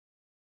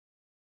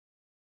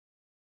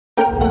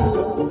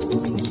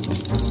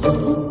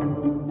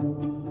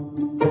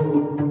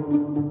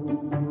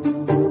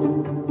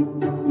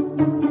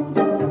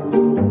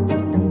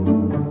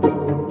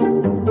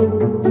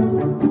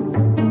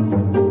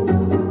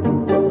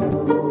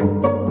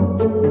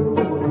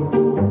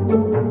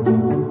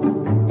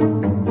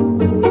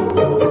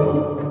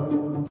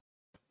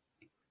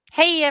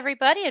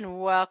everybody,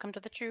 and welcome to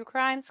the True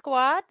Crime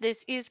Squad.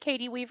 This is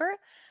Katie Weaver.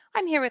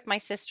 I'm here with my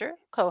sister,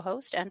 co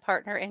host, and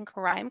partner in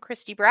crime,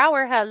 Kristi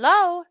Brower.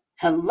 Hello.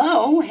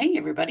 Hello. Hey,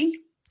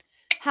 everybody.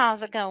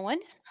 How's it going?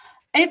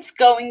 It's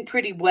going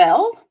pretty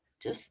well.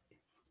 Just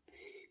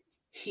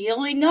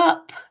healing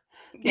up.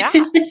 Yeah,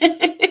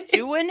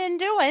 doing and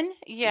doing.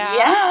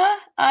 Yeah.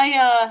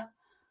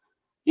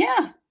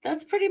 Yeah,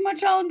 that's pretty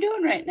much all I'm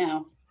doing right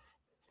now.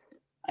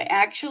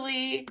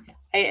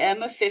 I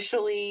am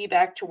officially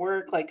back to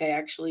work. Like, I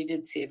actually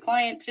did see a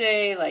client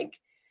today. Like,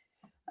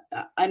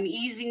 I'm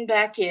easing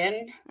back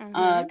in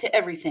Mm-hmm. to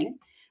everything,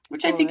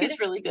 which I think Good. is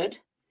really good.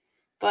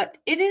 But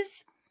it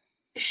is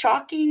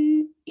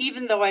shocking,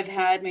 even though I've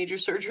had major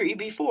surgery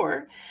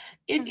before,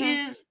 it Mm-hmm.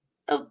 is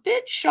a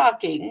bit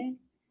shocking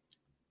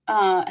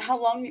how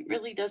long it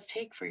really does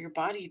take for your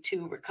body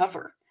to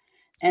recover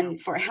Yeah. and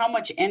for how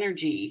much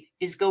energy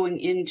is going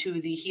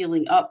into the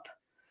healing up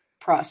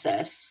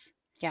process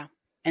Yeah.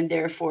 and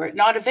therefore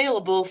not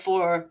available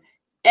for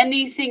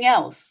anything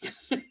else.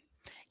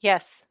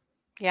 Yes.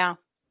 Yeah.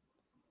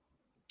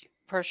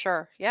 For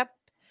sure. Yep.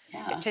 It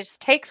Yeah,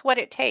 just takes what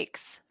it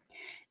takes.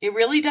 it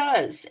really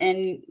does.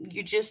 And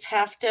you just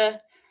have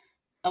to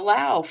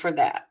allow for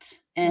that.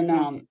 And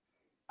Mm-hmm.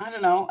 I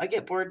don't know, I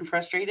get bored and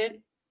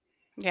frustrated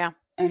Yeah.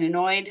 and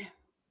annoyed.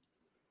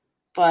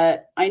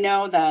 But I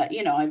know that,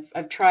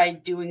 I've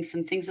tried doing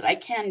some things that I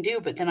can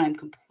do, but then I'm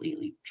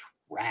completely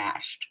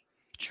trashed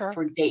Sure.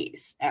 for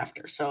days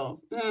after.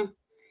 So,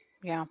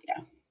 Yeah.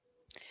 yeah.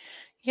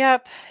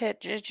 Yep.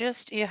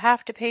 Just, you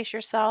have to pace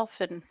yourself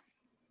and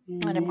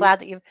I'm Hmm. glad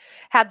that you've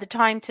had the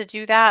time to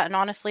do that. And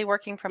honestly,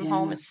 working from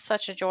home Yeah. is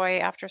such a joy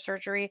after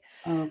surgery.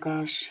 Oh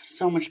gosh,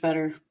 so much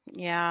better.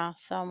 Yeah,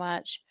 so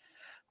much.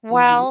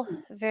 Well, Hmm.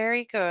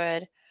 very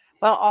good.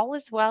 Well, all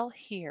is well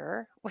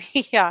here.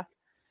 Yeah.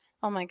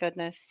 Oh my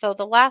goodness. So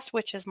the last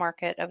witches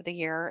market of the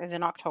year is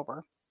in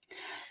October.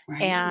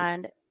 Right.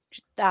 And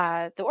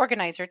the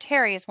organizer,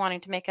 Terry, is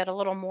wanting to make it a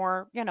little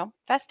more,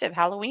 festive,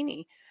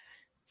 Halloweeny.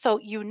 So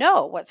you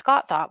know what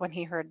Scott thought when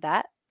he heard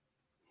that.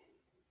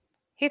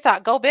 He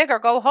thought, go big or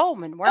go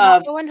home, and we're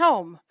not Of going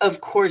home.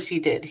 of course he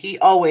did. He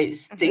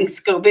always Hmm. thinks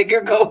go big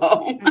or go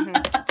home. Hmm.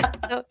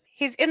 So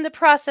he's in the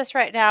process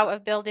right now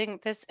of building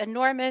this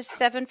enormous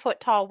 7 foot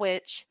tall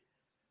witch.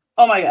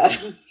 Oh my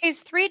god. He's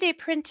 3D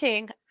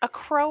printing a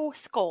crow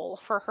skull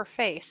for her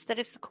face. That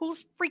is the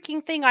coolest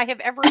freaking thing I have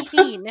ever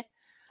seen.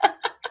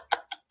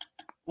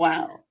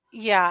 Wow.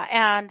 Yeah,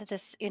 and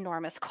this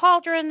enormous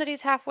cauldron that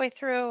he's halfway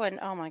through. And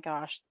oh my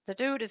gosh, the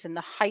dude is in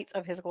the height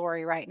of his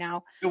glory right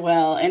now.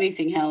 Well,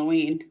 anything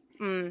Halloween.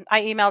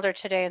 I emailed her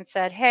today and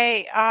said,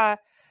 hey,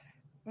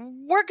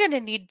 we're going to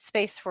need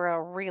space for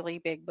a really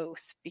big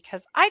booth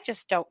because I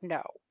just don't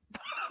know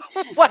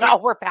what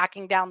all we're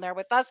packing down there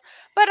with us,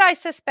 but I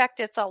suspect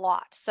it's a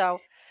lot. So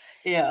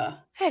Yeah.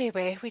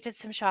 anyway, we did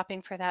some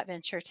shopping for that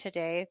venture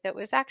today that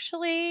was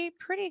actually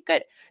pretty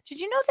good. Did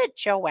you know that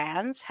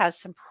Joann's has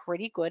some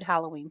pretty good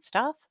Halloween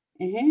stuff?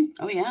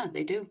 Oh yeah,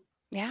 they do.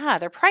 Yeah,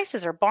 their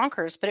prices are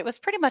bonkers, but it was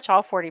pretty much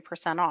all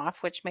 40%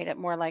 off, which made it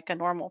more like a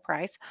normal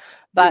price.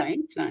 But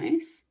Nice,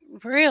 nice.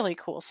 really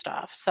cool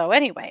stuff. So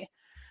anyway,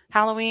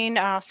 Halloween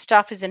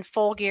stuff is in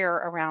full gear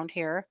around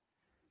here.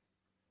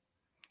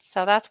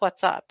 So that's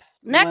what's up.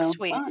 Well, Next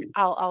week, fun.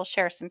 I'll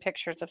share some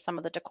pictures of some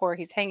of the decor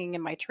he's hanging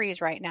in my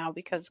trees right now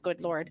because, good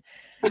lord,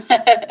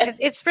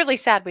 it's really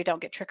sad we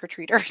don't get trick or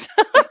treaters,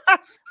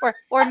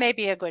 or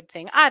maybe a good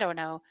thing. I don't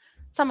know,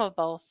 some of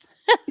both.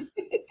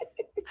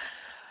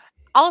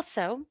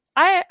 Also,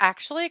 I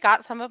actually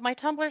got some of my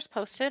tumblers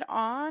posted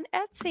on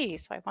Etsy,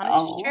 so I wanted to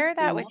Oh, share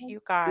that with well,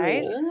 you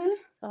guys. good.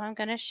 So I'm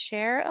going to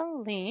share a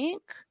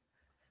link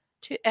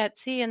to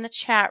Etsy in the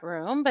chat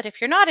room. But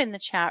if you're not in the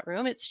chat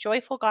room, it's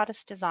Joyful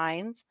Goddess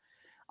Designs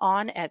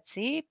on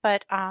Etsy.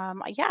 But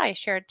yeah, I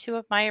shared two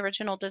of my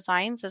original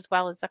designs as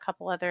well as a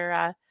couple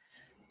other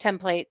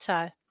template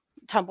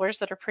tumblers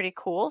that are pretty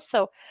cool.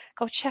 So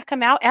go check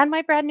them out. And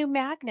my brand new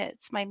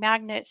magnets,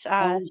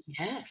 Oh,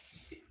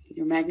 yes.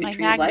 Your magnet my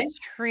tree of magnet life.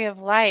 tree of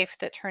life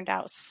that turned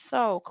out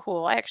so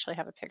cool. I actually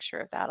have a picture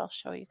of that. I'll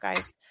show you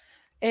guys.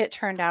 It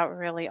turned out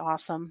really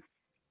awesome.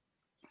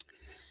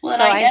 Well,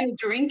 and So I I am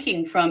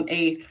drinking from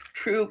a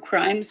True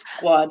Crime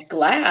Squad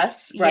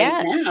glass right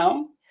yes,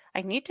 now.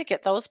 I need to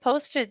get those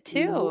posted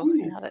too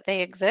Mhm. now that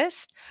they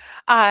exist.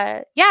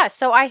 Yeah,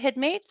 so I had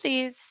made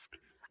these.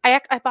 I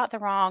bought the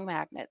wrong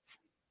magnets,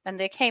 and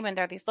they came in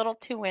there these little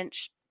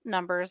 2-inch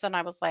numbers, and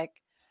I was like,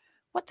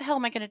 "What the hell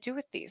am I going to do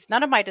with these?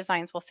 None of my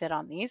designs will fit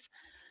on these."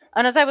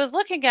 And as I was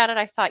looking at it,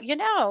 I thought,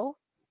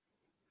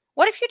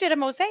 what if you did a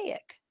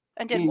mosaic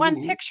and did one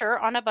Mhm. picture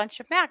on a bunch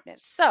of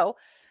magnets? So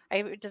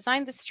I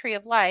designed this tree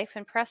of life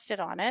and pressed it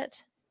on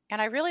it,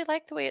 and I really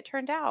liked the way it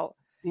turned out.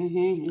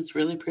 Mhm. It's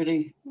really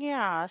pretty.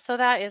 Yeah, so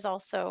that is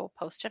also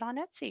posted on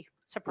Etsy,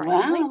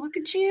 surprisingly. Wow, look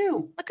at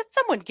you. Look at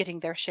someone getting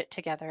their shit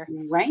together.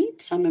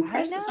 Right? I'm I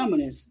impressed that know. someone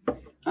is.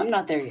 I'm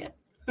not there yet.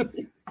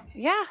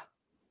 Yeah.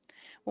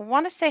 We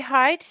want to say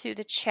hi to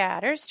the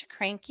chatters, to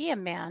Cranky,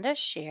 Amanda,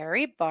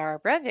 Sherri,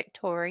 Barbara,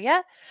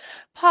 Victoria,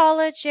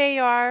 Paula,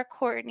 JR,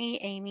 Courtney,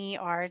 Amy,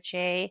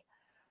 RJ,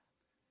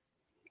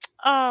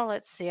 Oh,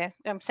 let's see.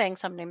 I'm saying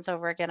some names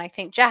over again. I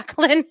think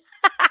Jacqueline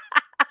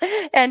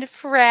and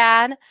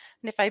Fran. And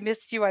if I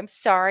missed you, I'm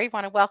sorry.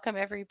 Want to welcome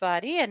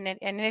everybody and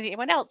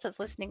anyone else that's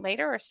listening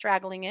later or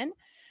straggling in.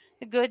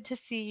 Good to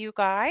see you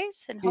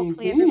guys. And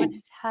hopefully everyone Mm-hmm.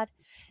 has had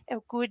a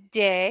good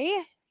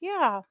day.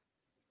 Yeah.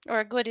 Or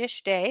a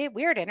good-ish day.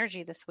 Weird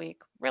energy this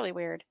week. Really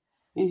weird.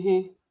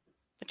 Mm-hmm.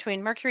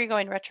 Between Mercury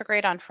going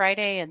retrograde on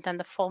Friday and then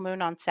the full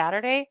moon on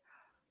Saturday.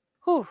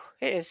 Whew,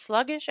 it is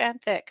sluggish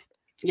and thick.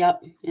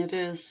 Yep, it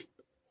is.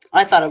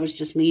 I thought it was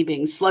just me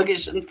being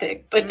sluggish and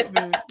thick, but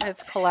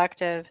It's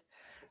collective.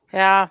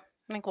 Yeah,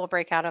 I think we'll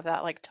break out of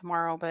that like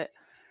tomorrow, but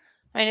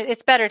I mean,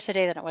 it's better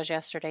today than it was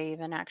yesterday,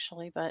 even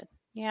actually. But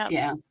yeah,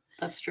 yeah,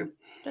 that's true.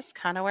 just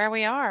kind of where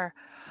we are.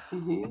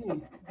 Mm-hmm.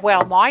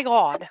 Well, my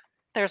God,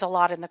 there's a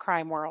lot in the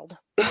crime world.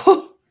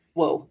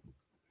 Whoa.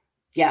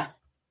 Yeah.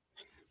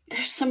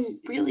 There's some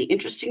really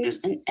interesting news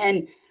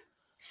and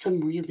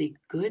some really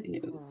good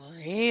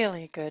news.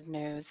 Really good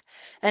news.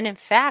 And in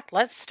fact,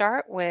 let's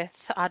start with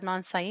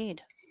Adnan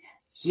Syed.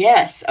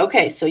 Yes.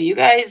 Okay. So you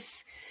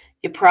guys,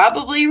 you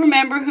probably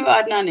remember who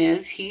Adnan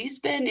is. He's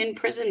been in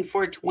prison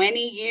for 20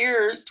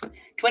 years,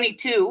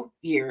 22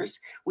 years.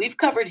 We've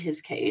covered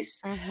his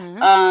case.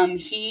 Mm-hmm.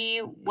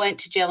 He went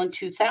to jail in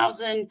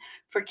 2000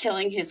 for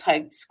killing his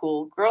high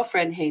school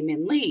girlfriend, Hae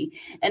Min Lee.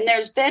 And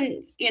there's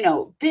been,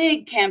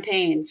 big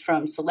campaigns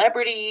from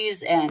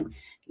celebrities and,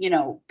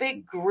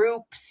 big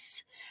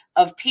groups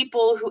of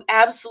people who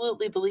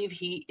absolutely believe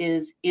he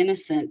is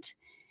innocent.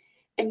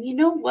 And you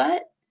know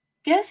what?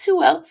 Guess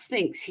who else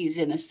thinks he's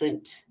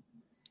innocent?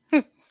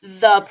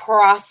 The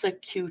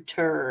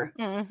prosecutor.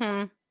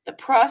 Mm-hmm. The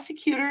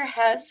prosecutor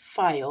has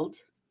filed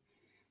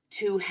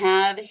to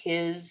have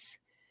his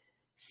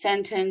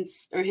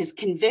sentence or his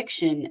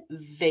conviction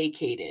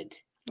vacated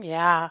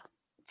Yeah.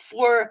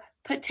 for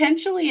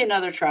potentially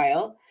another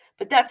trial,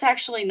 but that's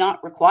actually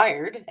not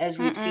required, as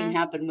we've seen Mm-mm.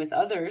 happen with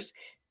others.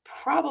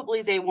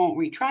 Probably they won't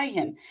retry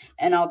him.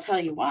 And I'll tell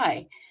you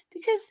why.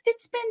 Because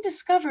it's been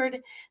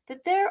discovered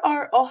that there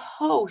are a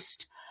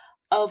host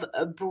of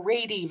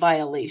Brady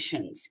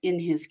violations in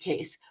his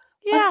case.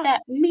 What Yeah.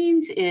 that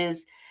means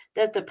is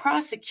that the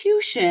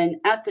prosecution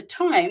at the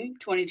time,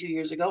 22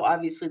 years ago,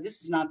 obviously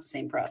this is not the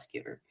same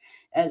prosecutor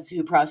as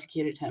who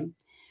prosecuted him.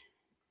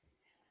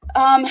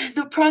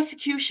 The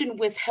prosecution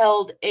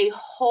withheld a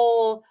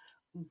whole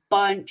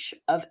bunch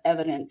of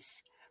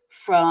evidence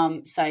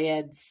from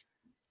Syed's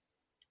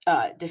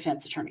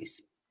defense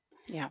attorneys,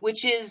 Yeah.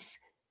 which is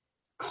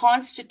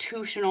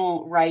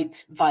constitutional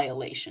rights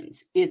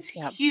violations. It's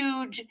Yep.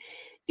 huge.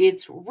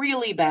 It's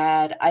really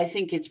bad. I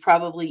think it's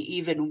probably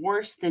even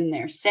worse than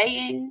they're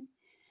saying.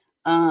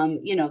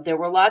 There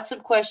were lots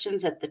of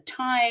questions at the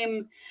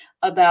time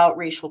about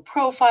racial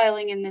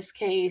profiling in this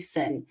case.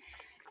 And,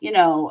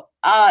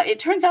 it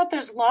turns out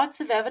there's lots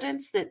of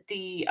evidence that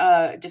the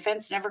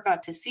defense never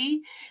got to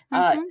see,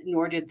 Mm-hmm.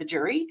 nor did the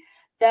jury,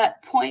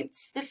 that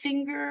points the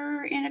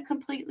finger in a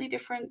completely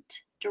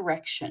different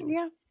direction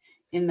Yeah.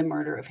 in the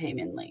murder of Hae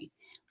Min Lee.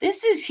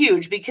 This is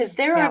huge because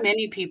there Yeah. are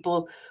many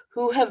people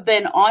who have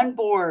been on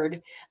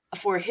board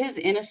for his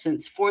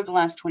innocence for the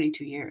last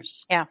 22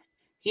 years. Yeah.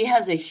 He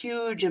has a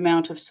huge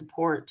amount of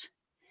support.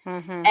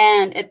 Mm-hmm.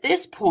 And at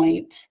this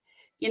point,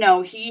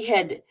 he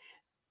had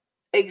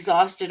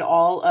exhausted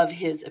all of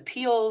his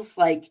appeals.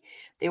 Like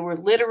they were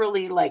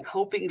literally like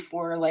hoping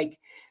for like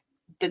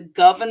the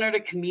governor to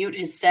commute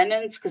his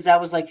sentence because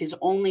that was like his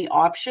only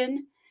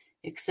option.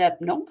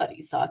 Except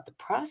nobody thought the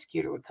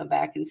prosecutor would come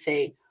back and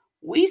say,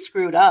 we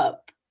screwed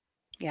up.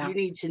 Yeah. You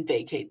need to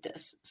vacate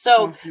this.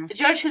 So Mm-hmm. the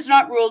judge has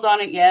not ruled on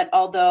it yet,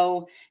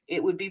 although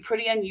it would be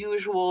pretty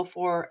unusual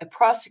for a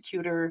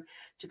prosecutor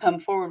to come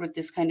forward with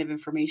this kind of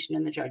information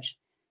and the judge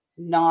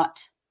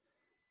not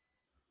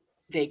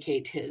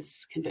vacate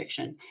his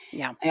conviction.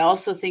 Yeah. I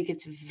also think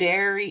it's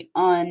very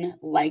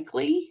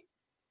unlikely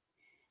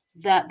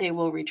that they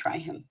will retry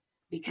him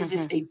because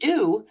Mm-hmm. if they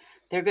do,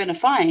 they're going to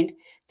find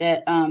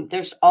that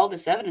there's all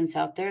this evidence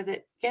out there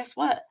that, guess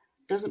what,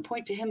 doesn't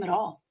point to him at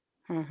all.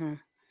 Mm-hmm.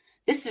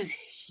 This is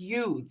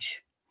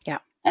huge. Yeah.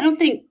 I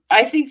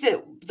think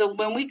that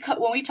when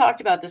we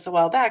talked about this a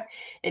while back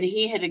and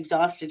he had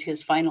exhausted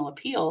his final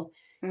appeal,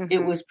 it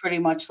Mm-hmm. was pretty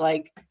much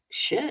like,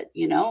 shit,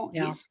 Yeah.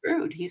 he's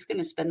screwed. He's going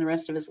to spend the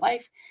rest of his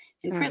life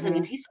in prison. Mm-hmm.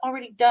 And he's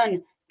already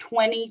done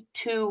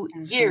 22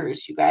 Mm-hmm.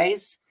 years, you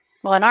guys.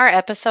 Well, in our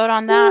episode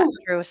on that, Whew.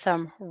 drew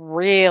some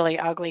really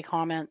ugly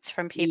comments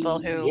from people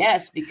who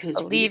Yes, because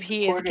we believe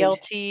he is supported.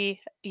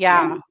 guilty.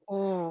 Yeah, Yeah.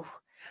 Ooh.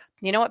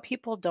 You know what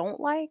people don't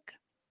like?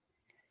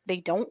 They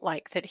don't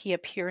like that he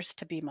appears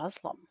to be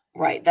Muslim.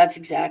 right. That's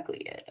exactly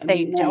it. I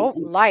They mean, don't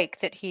like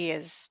that he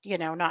is,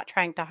 not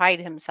trying to hide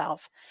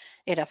himself.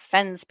 It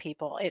offends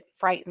people. It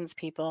frightens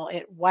people.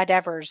 It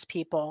whatevers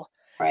people,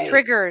 right.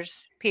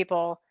 triggers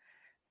people.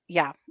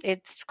 Yeah,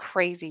 it's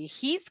crazy.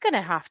 He's going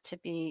to have to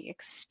be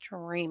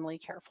extremely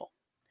careful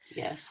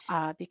Yes.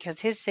 because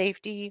his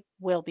safety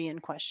will be in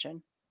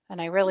question. And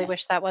I really Yeah.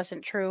 wish that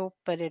wasn't true,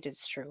 but it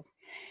is true.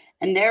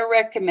 And they're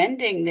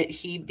recommending that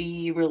he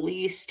be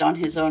released on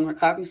his own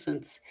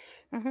recognizance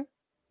Mhm.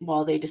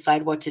 while they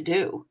decide what to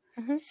do.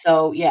 Mhm.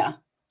 So, yeah.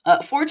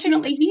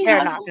 Fortunately, he They're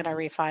has. not going to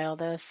refile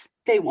this.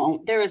 They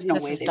won't. There is no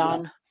This way is they will.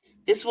 done.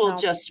 This will No.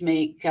 just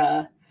make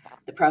the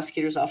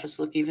prosecutor's office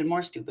look even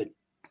more stupid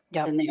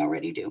Yep. than they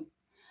already do.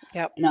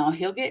 Yep. No,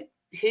 he'll be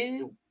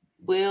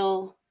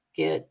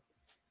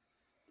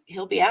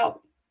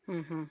out,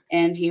 Mm-hmm.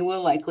 and he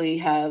will likely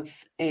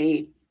have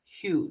a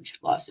huge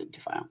lawsuit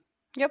to file.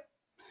 Yep.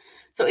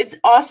 So it's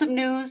awesome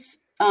news.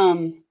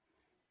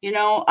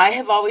 I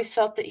have always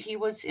felt that he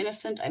was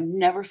innocent. I've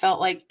never felt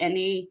like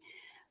any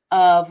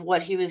of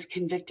what he was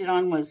convicted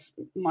on was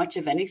much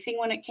of anything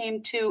when it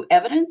came to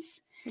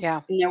evidence.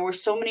 Yeah. And there were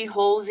so many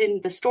holes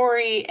in the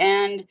story,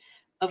 and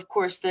of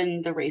course,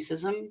 then the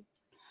racism.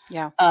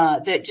 Yeah.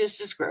 That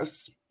just is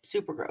gross,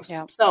 super gross.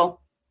 Yeah. So,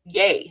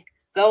 yay,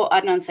 go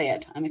Adnan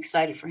Syed. I'm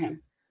excited for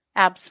him.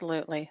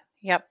 Absolutely.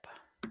 Yep.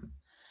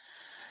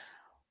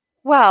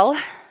 Well,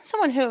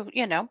 someone who,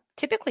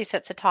 typically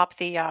sits atop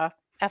the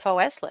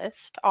FOS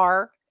list,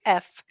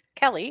 R.F.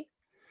 Kelly,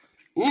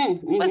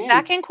 was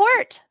back in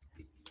court.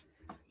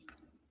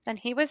 And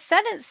he was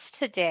sentenced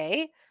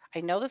today.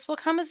 I know this will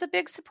come as a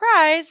big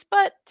surprise,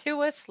 but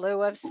to a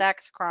slew of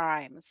sex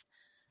crimes.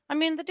 I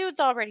mean, the dude's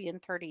already in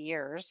 30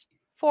 years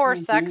for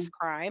sex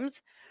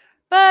crimes,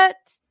 but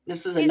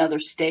this is another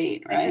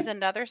state, right? This is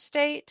another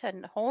state,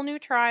 a whole new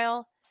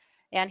trial.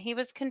 And he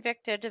was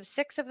convicted of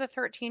 6 of the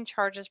 13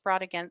 charges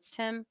brought against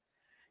him.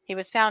 He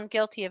was found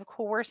guilty of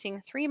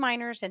coercing 3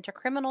 minors into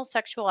criminal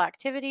sexual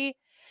activity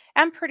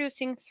and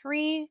producing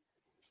 3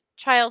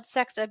 child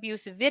sex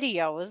abuse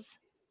videos,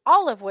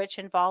 all of which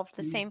involved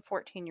the same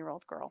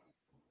 14-year-old girl.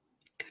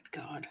 Good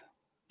God.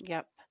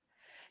 Yep.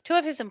 2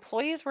 of his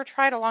employees were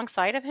tried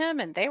alongside of him,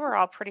 and they were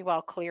all pretty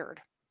well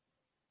cleared.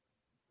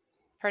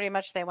 Pretty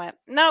much they went,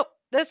 nope,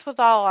 this was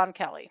all on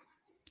Kelly.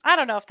 I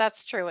don't know if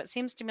that's true. It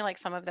seems to me like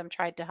some of them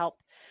tried to help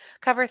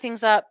cover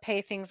things up,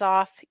 pay things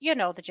off,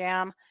 the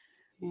jam.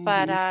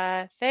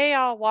 But they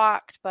all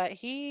walked, but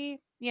he,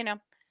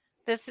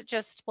 this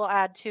just will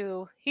add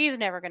to, he's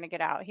never going to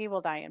get out. He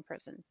will die in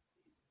prison.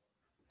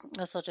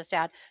 This will just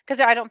add, because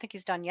I don't think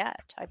he's done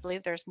yet. I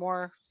believe there's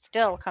more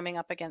still coming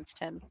up against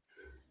him.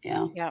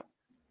 Yeah. Yep.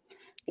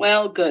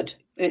 Well, good.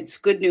 It's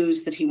good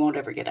news that he won't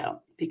ever get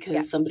out,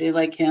 because somebody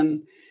like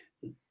him,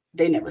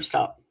 they never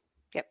stop.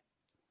 Yep.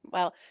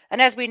 Well,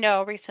 and as we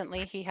know,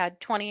 recently he had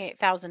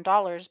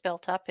 $28,000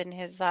 built up in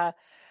his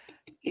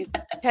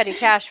petty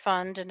cash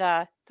fund, and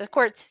the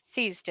courts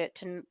seized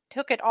it and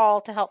took it all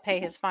to help pay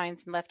his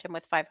fines and left him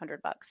with $500,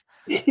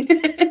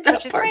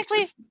 which is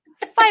frankly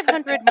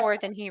 $500 more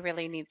than he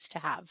really needs to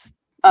have.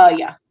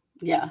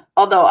 Yeah.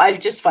 Although I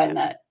just find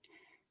that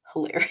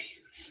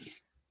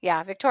hilarious.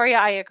 Yeah, Victoria,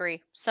 I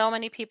agree. So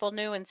many people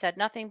knew and said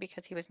nothing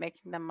because he was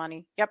making them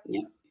money. Yep.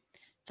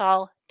 It's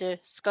all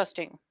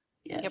disgusting.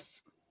 Yes. Yep.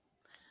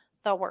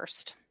 The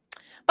worst.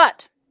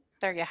 But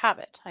there you have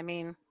it. I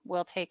mean,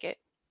 we'll take it.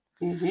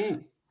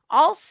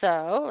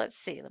 Also, let's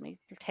see. Let me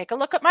take a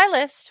look at my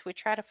list. We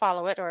try to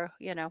follow it, or,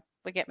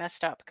 we get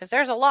messed up because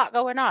there's a lot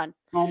going on.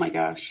 Oh, my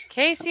gosh.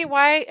 Casey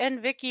White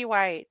and Vicky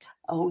White.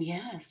 Oh,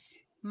 yes.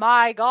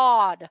 My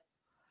God.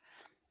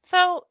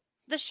 So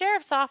the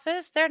sheriff's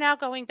office, they're now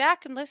going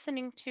back and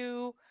listening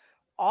to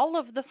all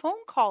of the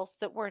phone calls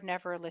that were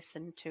never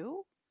listened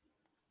to.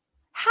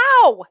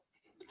 How?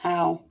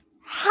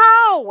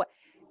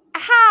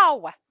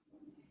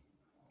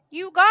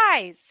 You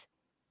guys,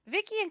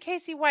 Vicky and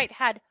Casey White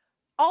had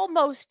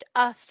almost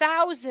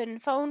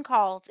 1,000 phone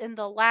calls in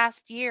the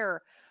last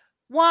year.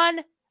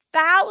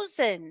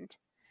 1,000.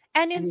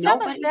 And in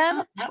some of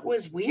them, that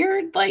was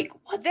weird. Like,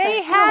 what they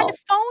the hell? had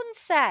phone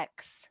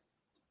sex.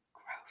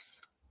 Gross.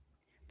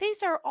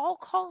 These are all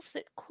calls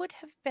that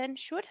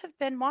should have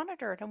been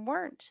monitored and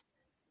weren't.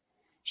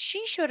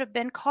 She should have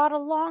been caught a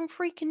long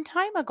freaking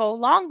time ago,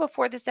 long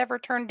before this ever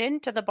turned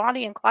into the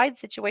Bonnie and Clyde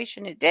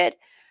situation it did.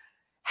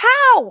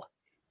 How?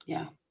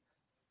 Yeah.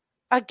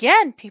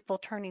 Again, people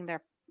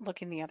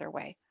looking the other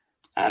way.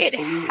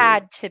 Absolutely. It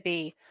had to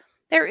be.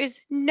 There is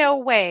no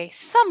way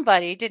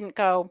somebody didn't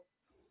go,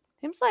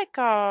 seems like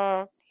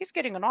he's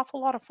getting an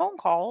awful lot of phone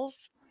calls.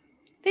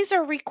 These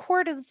are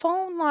recorded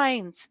phone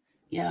lines.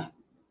 Yeah.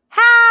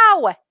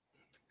 How?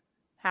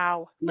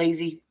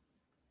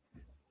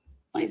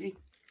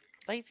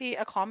 Lazy,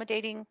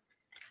 accommodating.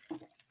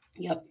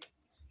 Yep.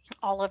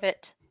 All of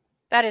it.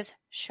 That is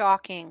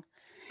shocking.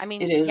 I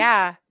mean, it is.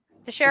 Yeah.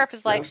 The sheriff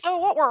is like, so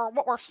what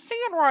we're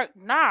seeing right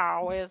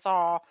now is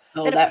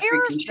it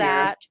appears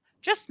that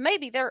just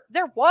maybe there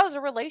was a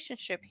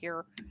relationship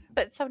here.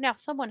 But so now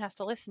someone has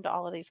to listen to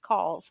all of these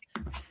calls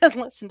and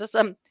listen to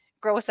some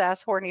gross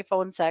ass horny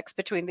phone sex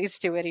between these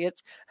 2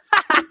 idiots.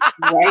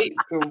 Right?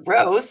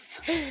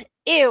 Gross.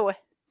 Ew.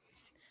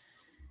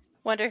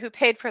 Wonder who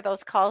paid for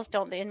those calls.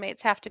 Don't the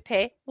inmates have to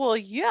pay? Well,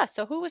 yeah.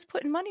 So who was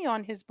putting money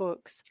on his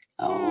books?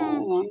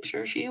 Oh, I'm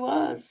sure she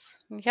was.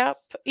 Yep.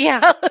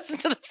 Yeah. Listen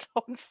to the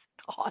phones.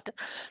 God,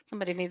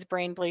 somebody needs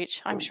brain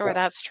bleach. I'm sure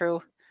that's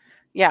true.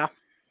 Yeah.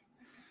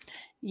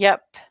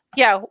 Yep.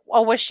 Yeah.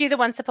 Oh, was she the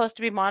one supposed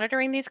to be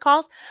monitoring these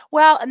calls?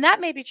 Well, and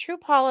that may be true,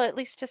 Paula, at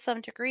least to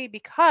some degree,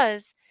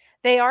 because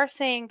They are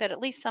saying that at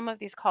least some of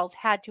these calls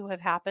had to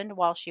have happened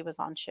while she was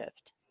on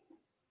shift.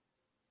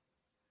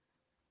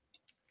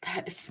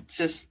 That is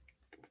just,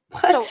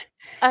 what? So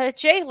a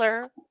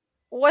jailer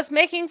was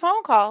making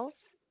phone calls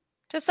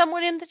to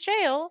someone in the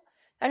jail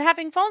and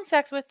having phone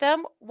sex with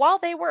them while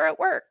they were at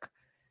work.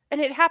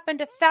 And it happened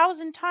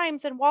 1,000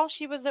 times and while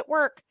she was at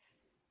work.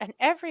 And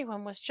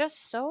everyone was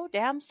just so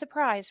damn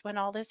surprised when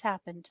all this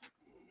happened.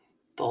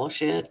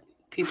 Bullshit.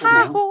 People knew.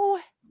 How?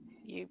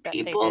 You bet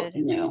People they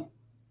did. knew.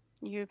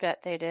 You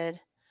bet they did.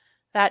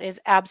 That is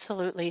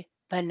absolutely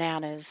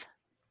bananas.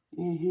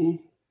 Mm-hmm.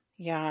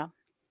 Yeah.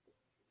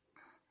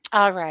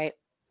 All right.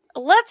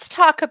 Let's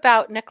talk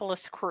about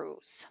Nikolas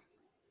Cruz.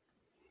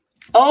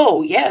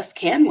 Oh, yes.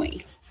 Can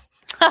we?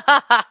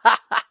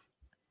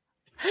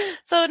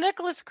 So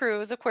Nikolas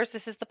Cruz, of course,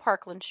 this is the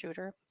Parkland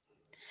shooter.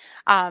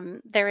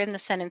 They're in the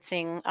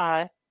sentencing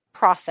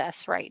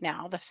process right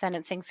now, the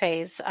sentencing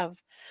phase of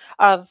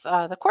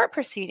the court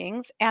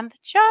proceedings, and the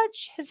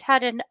judge has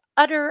had an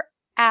utter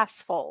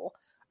assful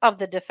of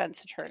the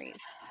defense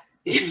attorneys.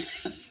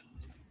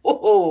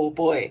 Oh,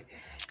 boy.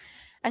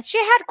 And she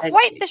had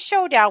quite the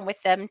showdown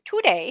with them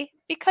today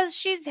because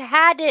she's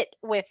had it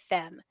with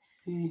them.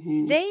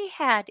 Mm-hmm. They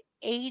had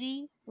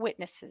 80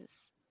 witnesses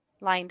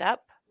lined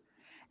up.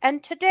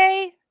 And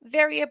today,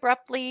 very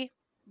abruptly,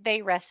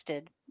 they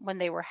rested when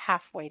they were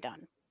halfway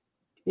done.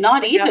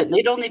 Not even.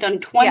 They'd only done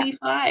 25.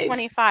 Yeah,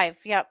 25,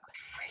 yep.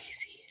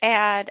 Crazy.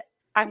 And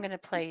I'm going to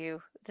play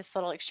you this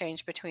little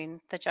exchange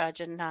between the judge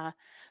and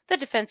the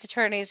defense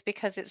attorneys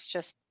because it's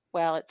just,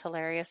 well, it's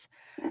hilarious.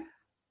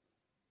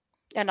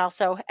 And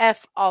also,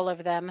 F all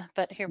of them,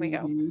 but here we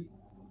go.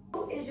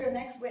 Who is your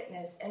next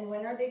witness, and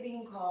when are they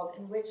being called,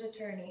 and which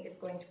attorney is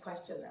going to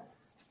question them?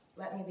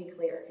 Let me be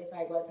clear, if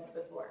I wasn't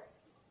before.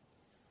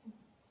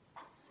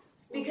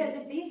 Because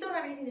if these don't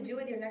have anything to do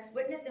with your next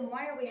witness, then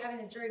why are we having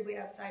the jury wait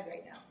outside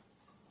right now?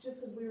 Just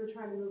because we were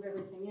trying to move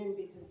everything in,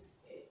 because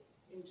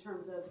in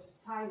terms of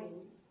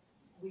timing,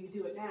 we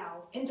do it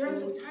now. In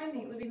terms of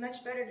timing, it would be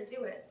much better to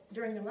do it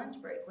during the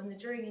lunch break when the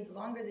jury needs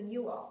longer than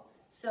you all.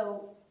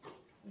 So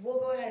we'll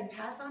go ahead and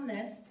pass on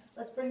this.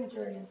 Let's bring the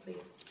jury in,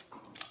 please.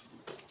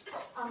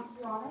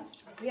 Your Honor?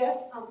 Yes?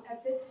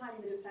 At this time,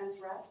 the defense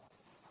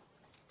rests.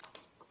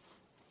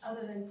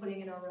 Other than putting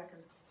in our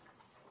records.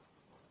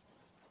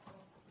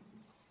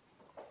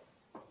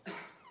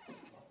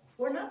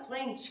 We're not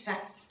playing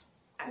chess.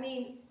 I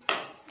mean,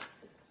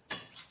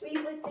 will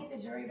you please take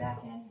the jury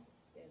back in?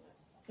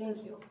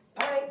 Thank you.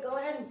 All right, go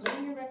ahead and put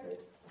in your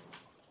records.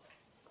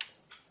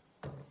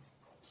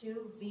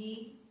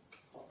 2B,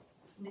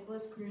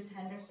 Nikolas Cruz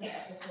Henderson,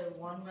 episode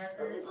 1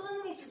 record.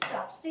 Let me just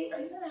stop. State, are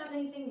you going to have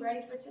anything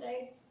ready for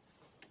today?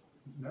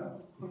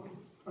 No.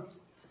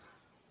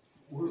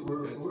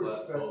 We're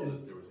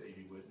expecting, there was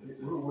 80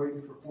 witnesses. we're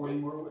waiting for 40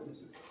 more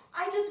witnesses.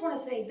 I just want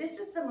to say, this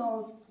is the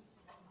most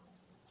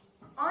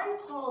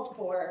uncalled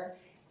for,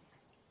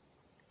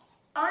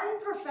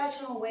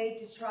 unprofessional way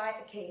to try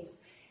a case.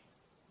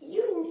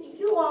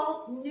 You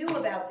all knew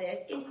about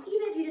this, and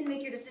even if you didn't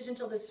make your decision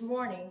until this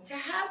morning, to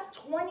have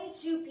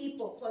 22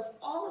 people plus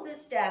all of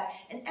this staff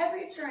and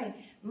every attorney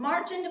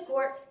march into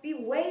court,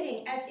 be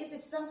waiting as if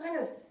it's some kind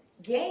of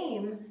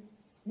game.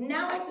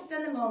 Now I have to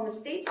send them home. The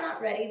state's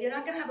not ready. They're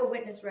not going to have a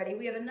witness ready.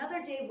 We have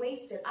another day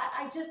wasted.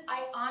 I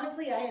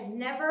honestly have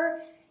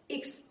never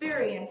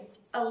experienced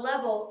a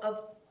level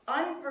of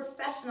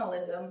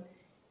unprofessionalism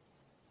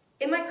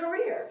in my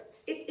career.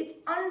 It's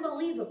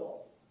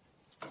unbelievable.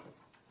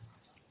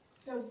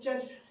 So,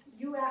 Judge,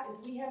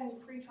 if we had any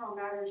pretrial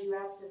matters, you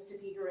asked us to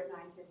be here at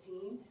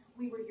 9:15.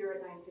 We were here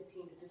at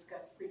 9:15 to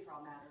discuss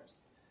pretrial matters.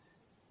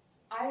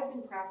 I have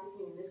been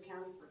practicing in this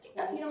county for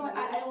 20 years. You know what?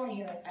 I don't want to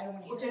hear it.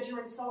 Well, Judge,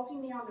 you're insulting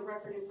me on the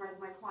record in front of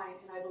my client,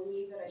 and I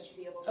believe that I should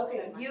be able to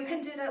Okay, you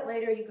can do that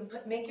later. You can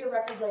make your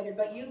record later,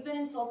 but you've been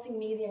insulting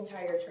me the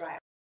entire trial.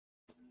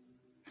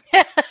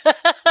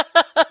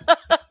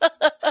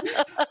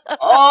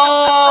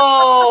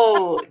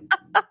 Oh,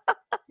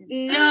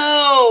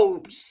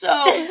 no.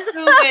 So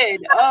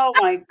stupid. Oh,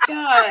 my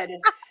God.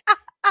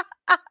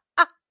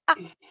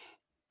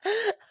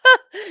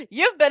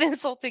 You've been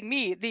insulting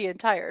me the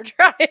entire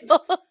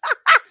trial.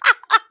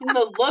 And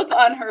the look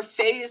on her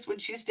face when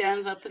she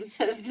stands up and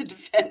says the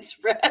defense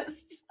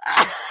rests.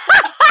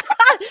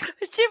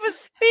 She was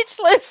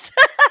speechless.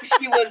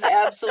 She was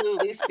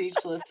absolutely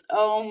speechless.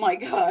 Oh my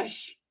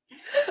gosh.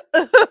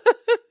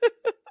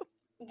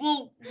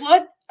 Well,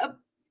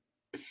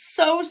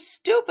 so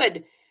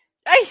stupid.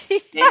 I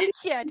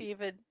can't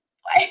even.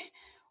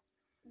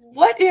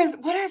 What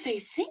are they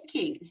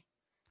thinking?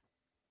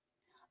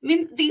 I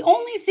mean, the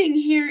only thing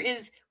here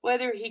is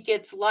whether he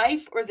gets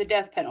life or the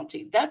death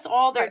penalty. That's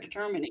all they're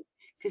determining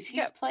because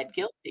he's pled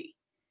guilty.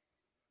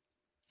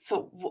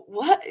 So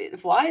what?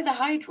 Why the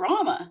high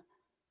drama?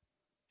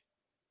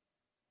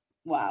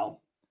 Wow.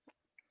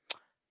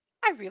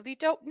 I really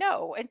don't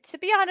know. And to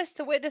be honest,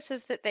 the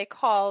witnesses that they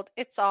called,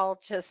 it's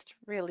all just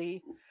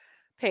really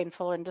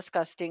painful and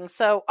disgusting.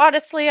 So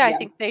honestly, I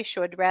think they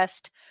should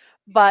rest.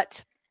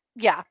 But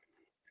yeah,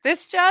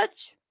 this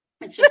judge.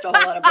 It's just a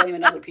whole lot of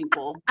blaming other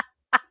people.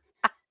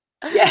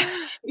 Yeah,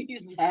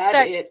 she's had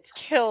That it.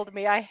 killed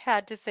me. I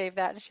had to save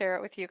that and share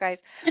it with you guys.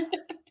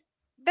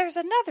 There's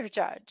another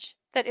judge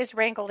that is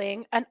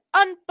wrangling an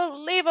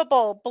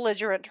unbelievable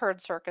belligerent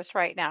herd circus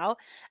right now,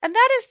 and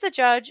that is the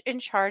judge in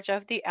charge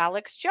of the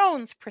Alex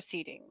Jones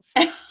proceedings.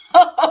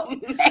 Oh,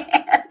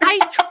 man. I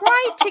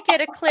tried to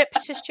get a clip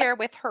to share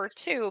with her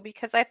too,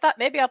 because I thought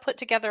maybe I'll put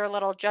together a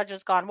little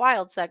Judges Gone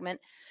Wild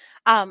segment.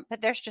 But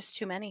there's just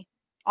too many.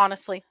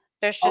 Honestly,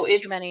 there's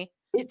just too many.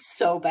 It's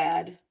so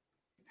bad.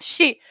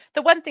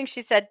 The one thing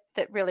she said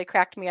that really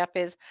cracked me up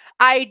is,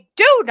 I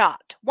do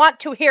not want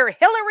to hear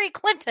Hillary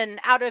Clinton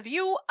out of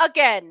you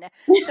again,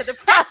 to the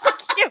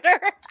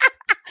prosecutor.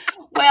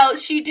 Well,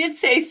 she did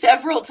say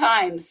several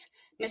times,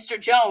 Mr.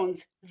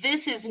 Jones,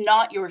 this is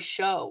not your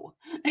show.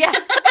 Yeah.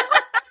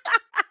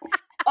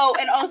 Oh,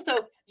 and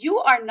also, you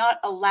are not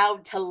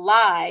allowed to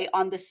lie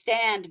on the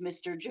stand,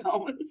 Mr.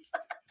 Jones.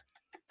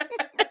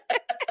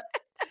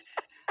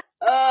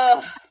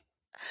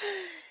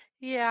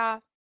 Yeah.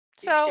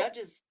 These So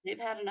judges, they've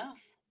had enough.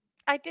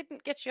 I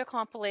didn't get you a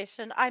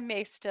compilation. I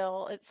may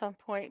still at some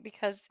point,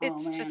 because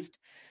it's just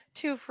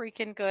too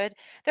freaking good.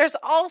 There's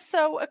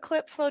also a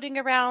clip floating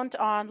around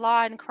on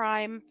Law and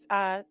Crime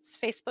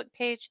Facebook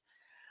page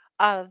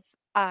of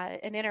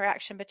an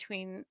interaction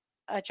between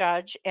a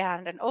judge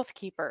and an oath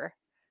keeper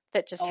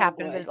that just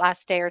happened the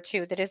last day or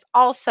two, that is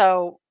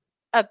also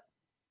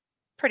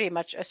pretty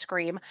much a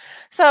scream.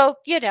 So,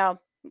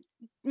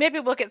 maybe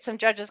we'll get some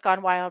Judges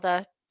Gone Wild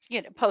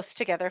posts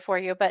together for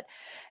you. But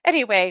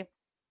anyway,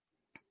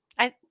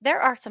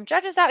 there are some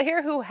judges out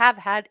here who have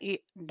had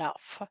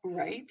enough.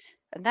 Right.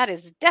 And that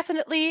is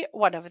definitely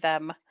one of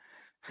them.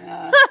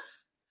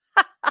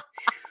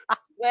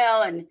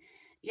 Well, and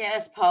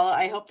yes, Paula,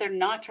 I hope they're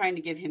not trying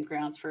to give him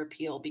grounds for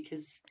appeal,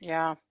 because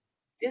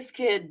this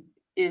kid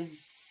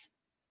is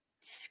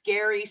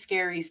scary,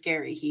 scary,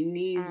 scary. He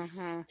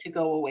needs to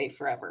go away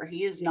forever.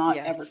 He is not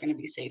ever going to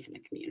be safe in the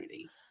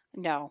community.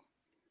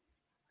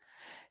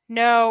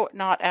 No,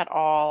 not at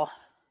all.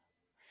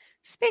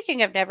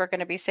 Speaking of never going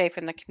to be safe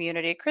in the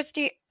community,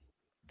 Kristi,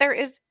 there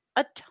is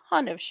a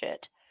ton of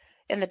shit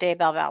in the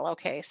Daybell Vallow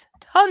case.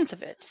 Tons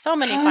of it. So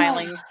many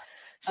filings.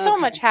 So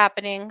much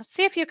happening.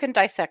 See if you can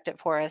dissect it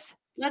for us.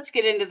 Let's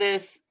get into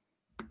this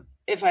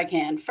if I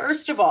can.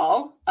 First of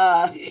all,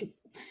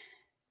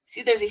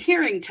 see, there's a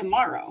hearing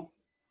tomorrow.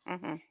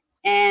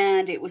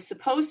 And it was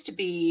supposed to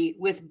be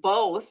with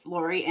both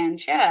Lori and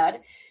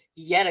Chad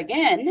yet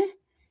again.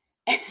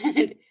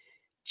 And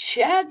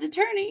Chad's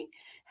attorney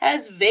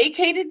has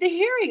vacated the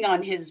hearing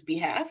on his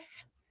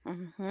behalf.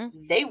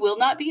 They will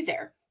not be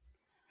there.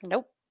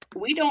 Nope.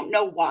 We don't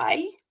know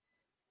why.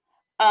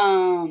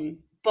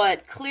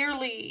 But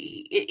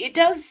clearly it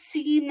does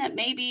seem that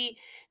maybe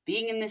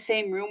being in the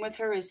same room with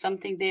her is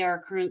something they are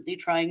currently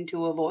trying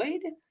to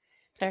avoid.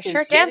 They're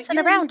sure dancing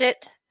around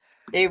it.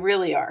 They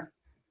really are.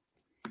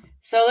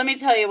 So let me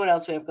tell you what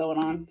else we have going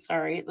on.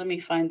 Sorry, let me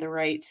find the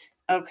right.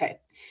 Okay.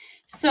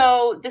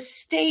 So the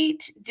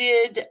state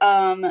did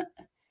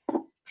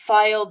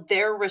filed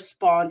their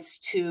response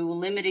to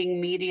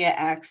limiting media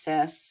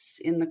access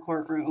in the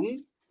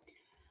courtroom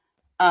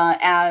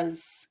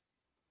as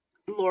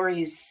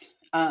Lori's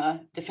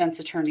defense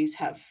attorneys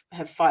have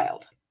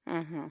filed.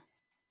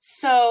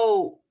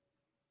 So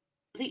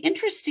the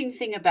interesting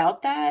thing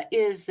about that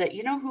is that,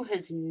 you know who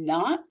has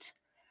not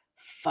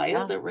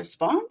filed a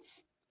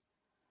response?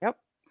 Yep.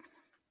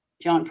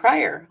 John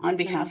Pryor on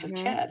behalf of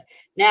Chad.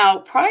 Now,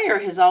 Pryor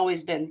has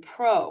always been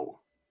pro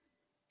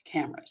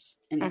cameras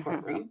in the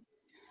courtroom,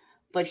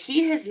 but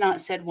he has not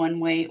said one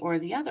way or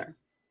the other.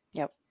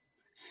 Yep.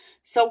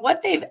 So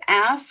what they've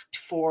asked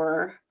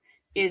for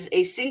is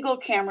a single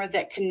camera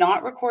that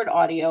cannot record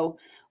audio,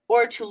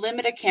 or to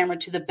limit a camera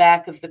to the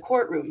back of the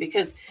courtroom.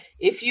 Because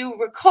if you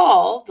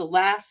recall, the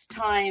last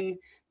time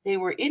they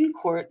were in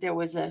court, there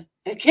was a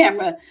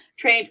camera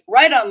trained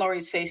right on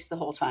Lori's face the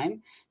whole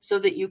time, so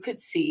that you could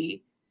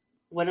see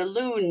what a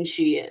loon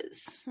she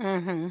is.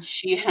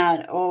 She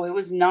had, it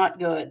was not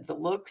good. The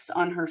looks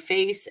on her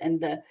face and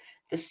the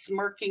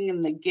smirking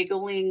and the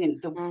giggling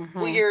and the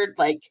weird,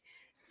 like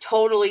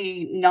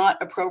totally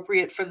not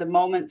appropriate for the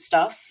moment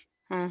stuff.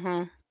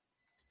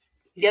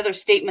 The other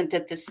statement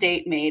that the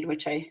state made,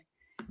 which I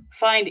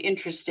find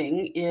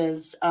interesting,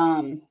 is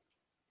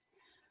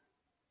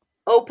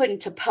open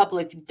to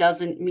public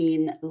doesn't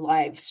mean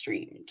live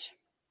streamed.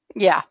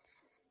 Yeah.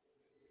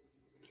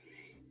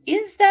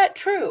 Is that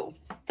true,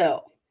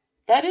 though?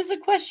 That is a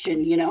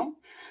question,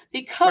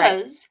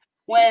 because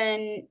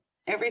when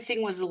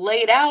everything was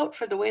laid out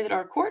for the way that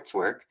our courts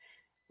work,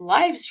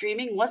 live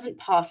streaming wasn't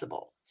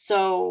possible.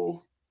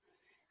 So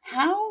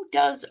how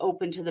does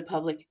open to the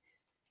public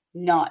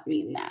not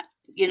mean that,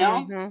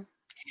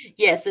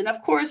 Yes, and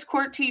of course,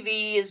 Court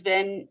TV has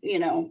been,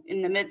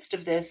 in the midst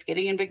of this,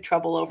 getting in big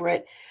trouble over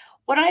it.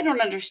 What I don't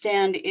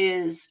understand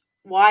is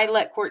why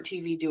let Court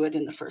TV do it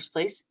in the first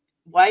place?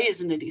 Why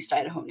isn't it East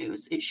Idaho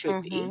News? It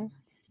should be,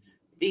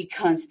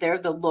 because they're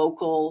the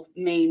local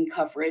main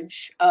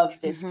coverage of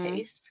this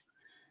case.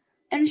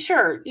 And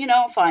sure,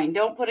 fine,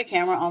 don't put a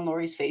camera on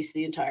Lori's face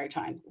the entire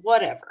time.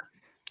 Whatever.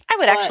 I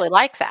would actually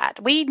like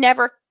that. We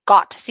never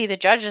got to see the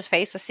judge's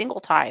face a single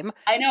time.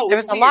 I know, it There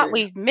was was a lot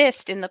weird. we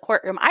missed in the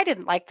courtroom. I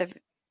didn't like the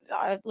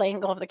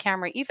angle of the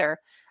camera either.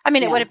 I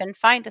mean, it Yeah. would have been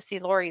fine to see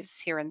Lori's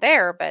here and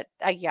there, but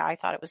yeah, I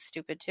thought it was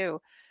stupid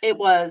too. It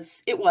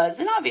was.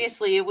 And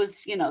obviously it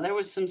was, there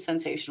was some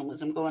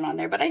sensationalism going on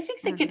there, but I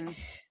think they could,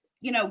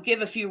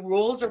 give a few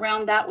rules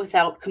around that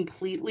without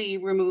completely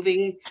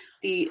removing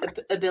the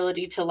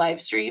ability to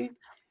live stream.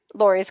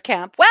 Lori's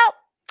camp. Well,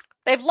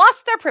 they've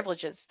lost their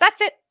privileges.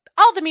 That's it.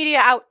 All the media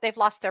out. They've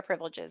lost their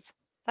privileges.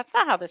 That's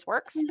not how this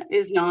works. That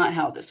is not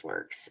how this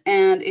works.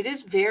 And it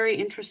is very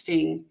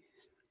interesting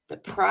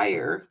that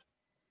Pryor,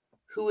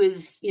 who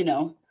is,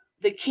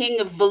 the king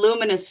of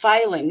voluminous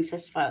filings,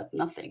 has filed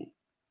nothing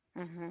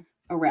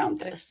around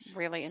this. It's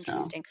really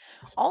interesting.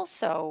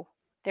 Also,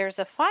 there's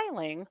a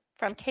filing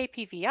from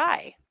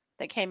KPVI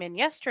that came in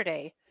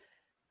yesterday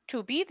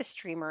to be the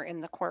streamer in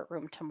the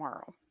courtroom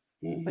tomorrow,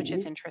 which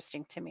is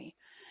interesting to me.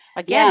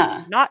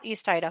 Again, not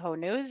East Idaho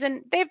News,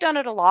 and they've done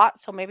it a lot,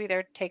 so maybe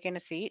they're taking a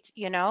seat,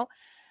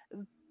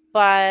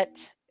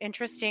 but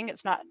interesting.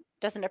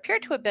 Doesn't appear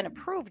to have been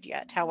approved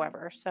yet,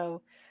 however.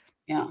 So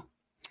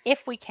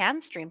if we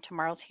can stream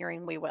tomorrow's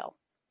hearing, we will.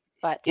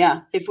 But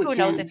if we who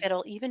knows if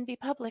it'll even be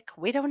public?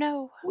 We don't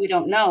know. We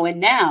don't know. And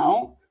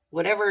now,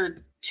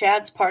 whatever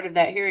Chad's part of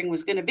that hearing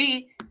was going to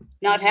be,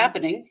 not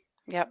happening.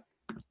 Yep.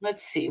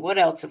 Let's see. What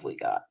else have we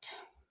got?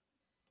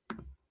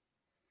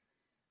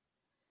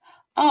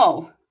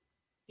 Oh,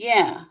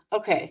 yeah.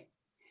 Okay.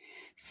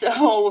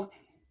 So,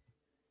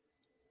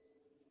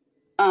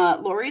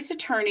 Lori's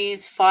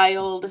attorneys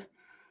filed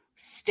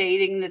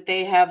stating that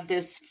they have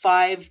this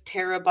 5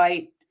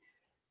 terabyte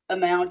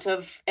amount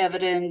of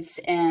evidence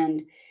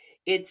and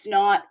it's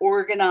not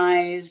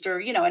organized or,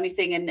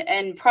 anything.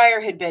 And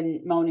Pryor had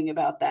been moaning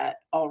about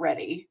that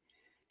already,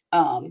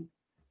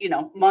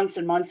 months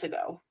and months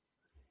ago.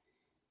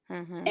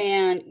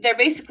 And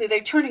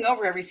they're turning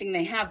over everything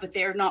they have, but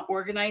they're not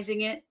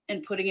organizing it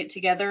and putting it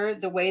together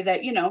the way that,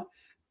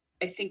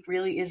 I think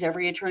really is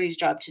every attorney's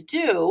job to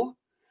do.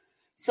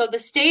 So the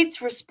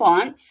state's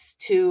response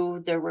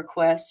to the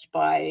request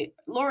by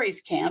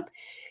Lori's camp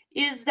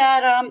is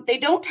that they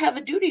don't have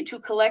a duty to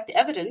collect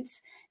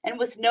evidence, and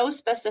with no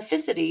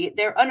specificity,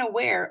 they're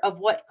unaware of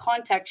what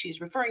contact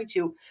she's referring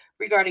to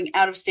regarding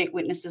out-of-state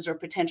witnesses or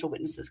potential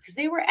witnesses, because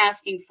they were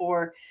asking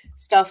for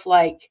stuff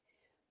like,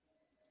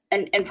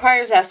 and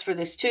Pryor's asked for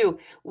this too,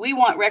 we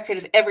want record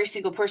of every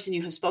single person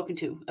you have spoken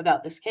to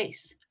about this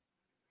case,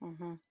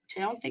 which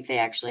I don't think they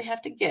actually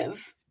have to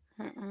give.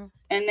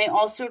 And they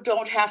also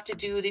don't have to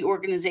do the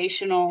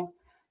organizational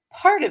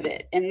part of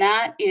it. And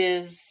that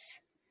is,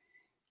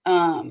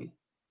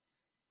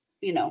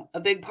 a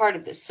big part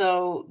of this.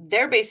 So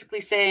they're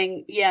basically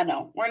saying,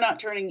 no, we're not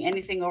turning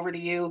anything over to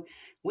you.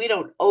 We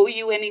don't owe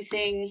you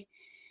anything.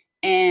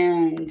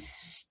 And,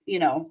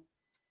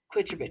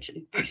 quit your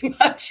bitching, pretty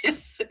much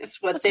is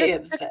what they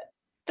have said.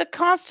 The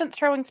constant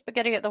throwing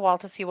spaghetti at the wall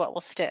to see what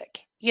will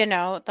stick.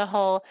 The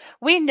whole,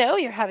 we know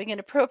you're having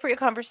inappropriate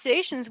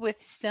conversations with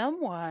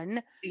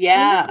someone.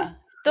 Yeah.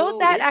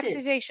 That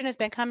accusation has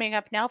been coming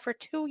up now for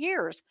 2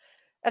 years.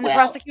 And the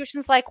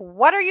prosecution's like,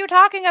 what are you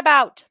talking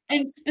about?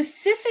 And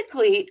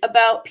specifically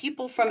about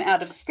people from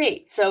out of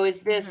state. So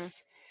is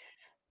this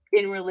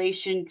in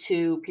relation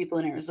to people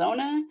in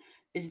Arizona?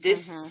 Is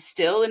this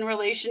still in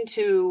relation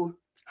to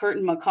Kurt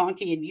and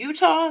McConkey in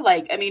Utah?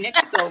 It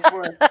could go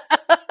for,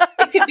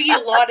 it could be a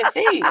lot of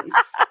things,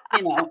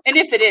 and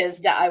if it is,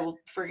 that I will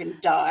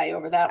friggin' die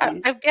over that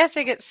one. I'm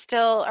guessing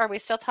are we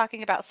still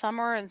talking about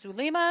Summer and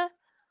Zulema?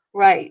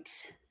 Right.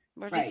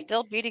 We're just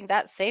still beating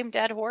that same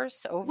dead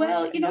horse over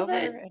and over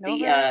and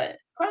over.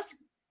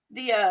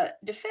 The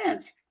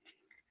defense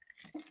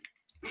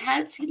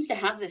seems to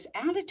have this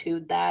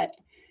attitude that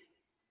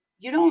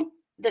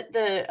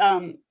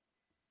the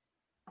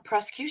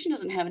prosecution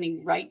doesn't have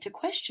any right to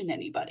question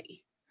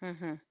anybody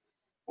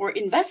or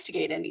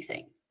investigate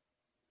anything.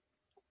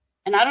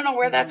 And I don't know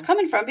where that's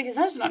coming from, because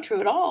that's not true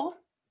at all.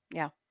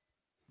 Yeah.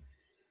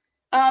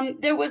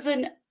 There was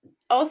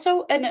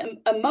also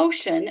a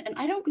motion, and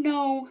I don't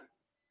know.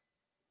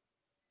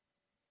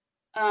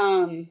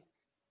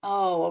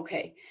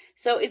 Okay.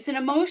 So it's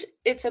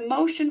a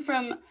motion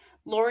from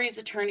Lori's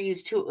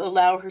attorneys to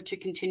allow her to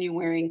continue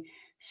wearing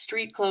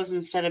street clothes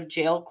instead of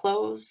jail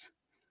clothes,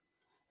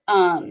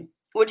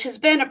 which has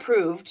been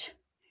approved.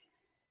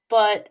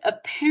 But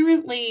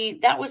apparently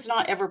that was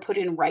not ever put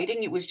in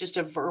writing. It was just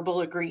a verbal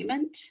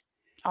agreement.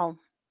 Oh.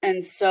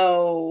 And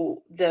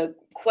so the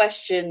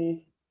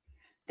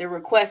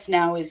request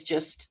now is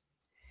just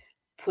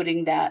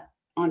putting that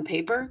on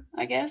paper,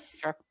 I guess.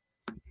 Sure.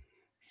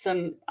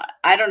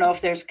 I don't know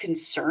if there's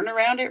concern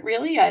around it,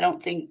 really. I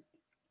don't think.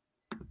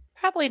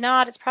 Probably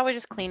not. It's probably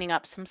just cleaning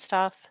up some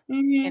stuff,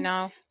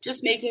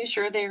 Just making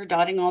sure they're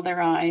dotting all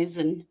their I's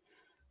and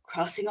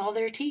crossing all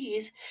their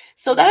T's.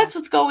 So that's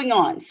what's going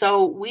on.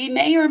 So we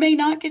may or may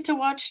not get to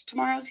watch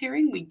tomorrow's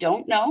hearing. We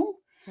don't know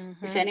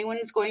if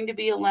anyone's going to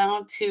be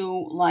allowed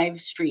to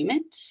live stream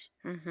it.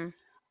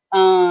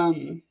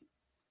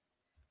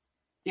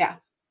 Yeah.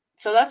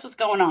 So that's what's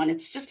going on.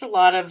 It's just a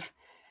lot of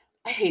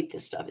I hate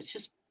this stuff. It's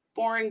just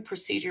boring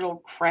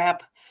procedural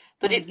crap,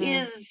 but it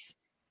Mhm. is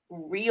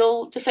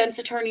real defense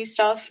attorney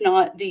stuff,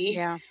 not the,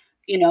 Yeah.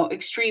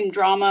 extreme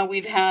drama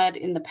we've had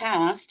in the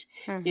past.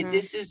 Mhm.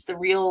 This is the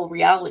real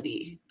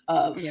reality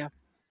of Yeah.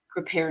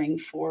 preparing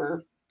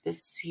for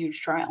this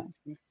huge trial.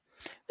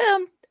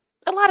 Um,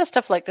 a lot of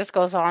stuff like this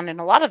goes on in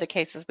a lot of the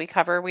cases we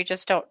cover. We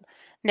just don't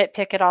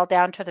nitpick it all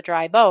down to the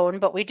dry bone,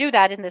 but we do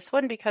that in this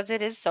one because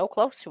it is so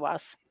close to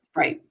us.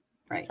 Right.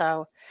 Right.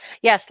 So,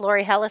 yes,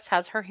 Lori Hellis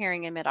has her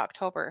hearing in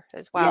mid-October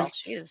as well.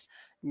 She is Yes.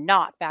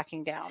 not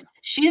backing down.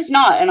 She is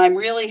not, and I'm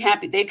really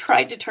happy. They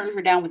tried to turn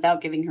her down without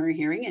giving her a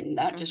hearing, and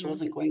that just Mhm.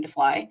 wasn't going to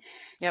fly.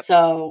 Yep.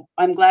 So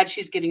I'm glad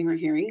she's getting her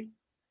hearing.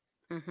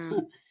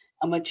 Mhm.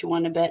 How much you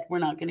want to bet we're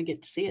not going to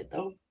get to see it,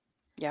 though?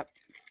 Yep.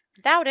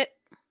 Doubt it.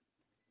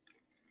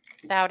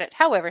 Doubt it.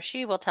 However,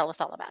 she will tell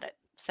us all about it.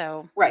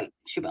 So, Right,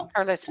 she will.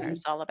 our listeners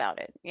And all about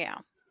it. Yeah.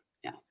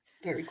 yeah,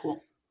 very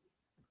cool.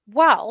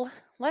 Well,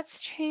 let's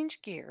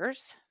change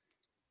gears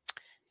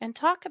and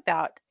talk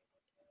about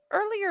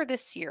earlier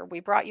this year. We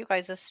brought you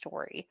guys a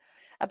story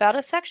about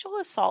a sexual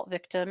assault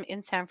victim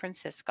in San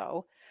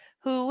Francisco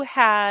who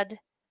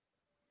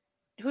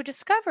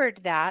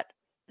discovered that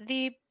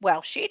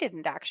she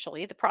didn't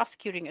actually, the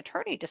prosecuting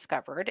attorney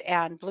discovered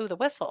and blew the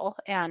whistle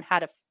and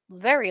had a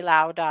very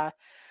loud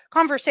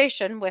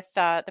conversation with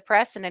the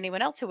press and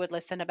anyone else who would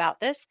listen about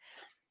this.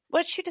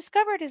 What she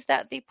discovered is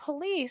that the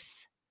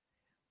police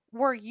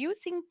were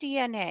using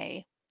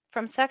DNA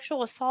from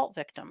sexual assault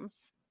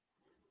victims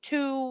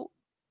to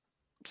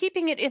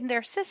keeping it in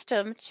their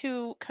system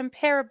to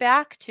compare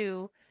back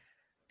to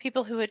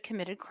people who had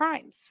committed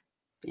crimes.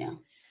 Yeah.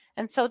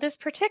 And so this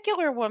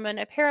particular woman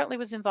apparently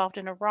was involved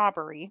in a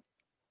robbery.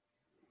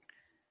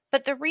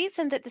 But the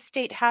reason that the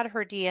state had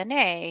her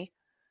DNA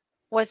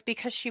was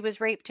because she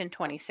was raped in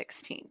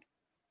 2016.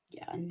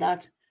 Yeah, and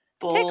that's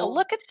Take a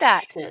look at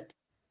that. bullshit.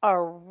 A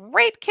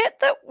rape kit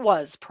that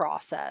was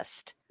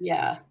processed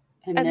Yeah,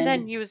 and then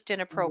then used wildly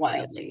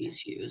inappropriately.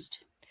 misused.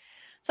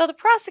 So the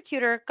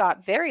prosecutor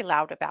got very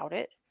loud about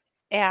it.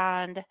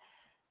 And,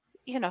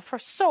 for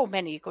so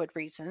many good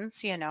reasons,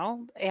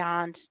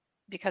 and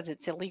because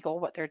it's illegal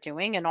what they're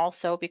doing, and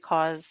also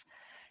because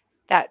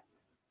that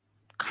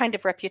kind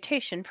of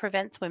reputation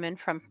prevents women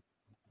from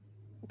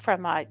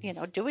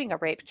doing a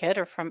rape kit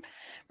or from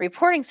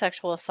reporting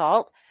sexual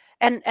assault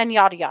and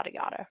yada yada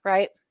yada,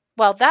 right?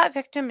 Well, that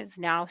victim is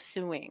now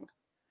suing.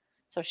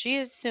 So she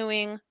is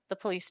suing the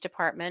police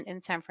department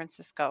in San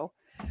Francisco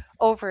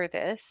over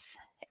this,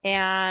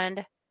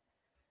 and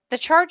the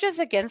charges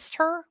against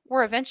her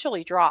were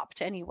eventually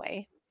dropped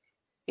anyway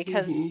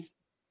because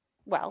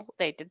Mhm.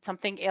 they did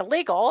something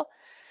illegal.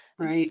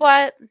 Right.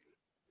 But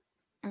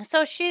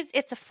so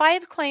it's a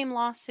 5-claim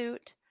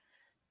lawsuit.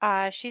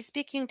 She's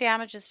seeking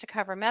damages to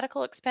cover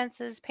medical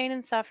expenses, pain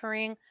and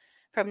suffering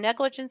from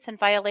negligence and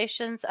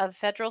violations of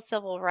federal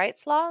civil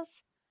rights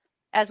laws,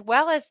 as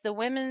well as the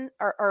women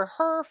or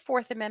her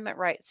Fourth Amendment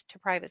rights to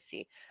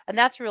privacy. And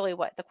that's really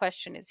what the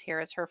question is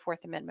here, is her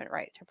Fourth Amendment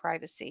right to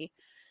privacy,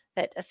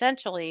 that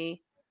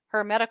essentially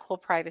her medical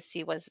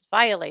privacy was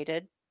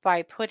violated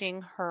by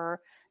putting her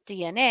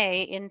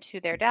DNA into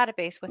their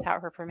database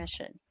without her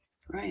permission,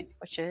 Right.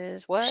 which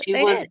is what She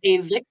they was did. a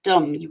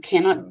victim. You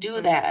cannot do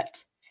Mhm.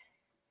 that.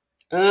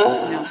 No.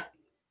 Ugh.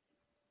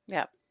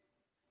 Yep.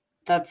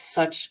 That's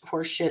such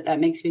horseshit. That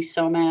makes me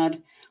so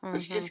mad.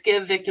 Let's Mhm. just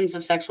give victims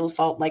of sexual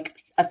assault like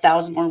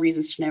 1,000 more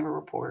reasons to never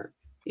report,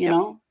 you Yep.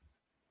 know?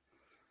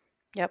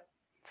 Yep.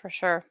 For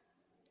sure.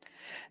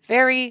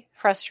 Very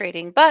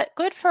frustrating, but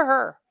good for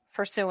her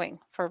for suing,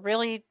 for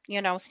really,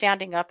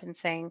 standing up and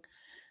saying,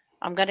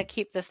 I'm going to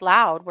keep this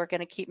loud. We're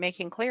going to keep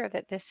making clear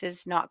that this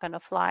is not going to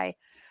fly.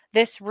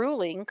 This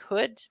ruling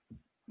could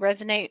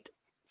resonate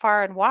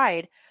far and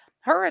wide.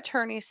 Her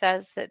attorney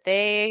says that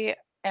they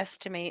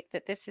estimate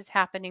that this is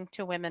happening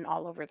to women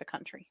all over the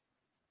country.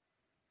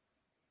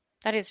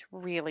 That is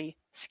really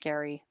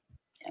scary.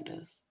 It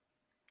is.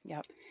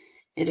 Yep.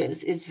 It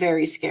is. It's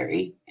very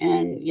scary.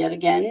 And yet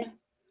again,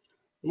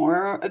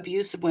 more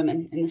abuse of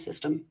women in the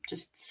system.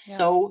 Just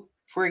so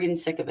friggin'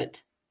 sick of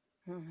it.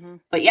 Mm-hmm.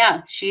 But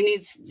yeah,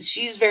 she's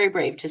very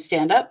brave to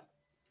stand up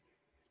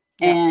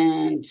Yep.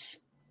 and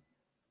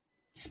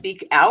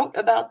speak out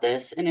about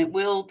this, and it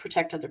will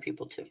protect other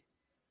people too.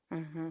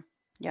 Mm-hmm.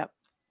 Yep.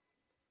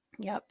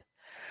 Yep.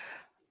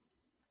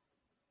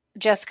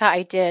 Jessica,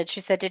 I did.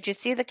 She said, did you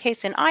see the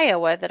case in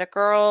Iowa that a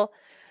girl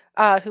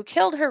who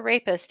killed her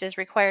rapist is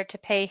required to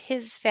pay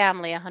his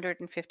family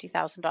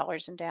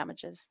 $150,000 in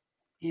damages?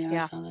 Yeah, I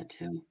Yeah. saw that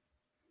too.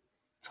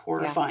 It's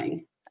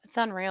horrifying. It's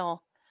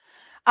unreal.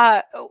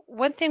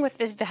 One thing with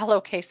this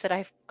Vallow case that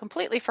I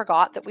completely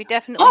forgot that we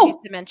definitely need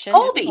Oh, to mention is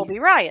Colby. Colby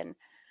Ryan.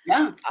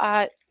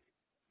 Yeah.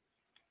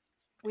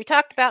 We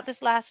talked about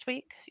this last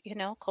week.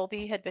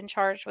 Colby had been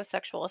charged with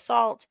sexual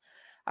assault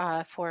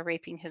for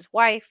raping his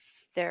wife.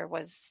 There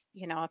was,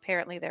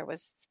 apparently there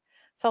was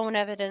phone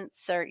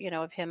evidence or,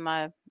 of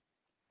him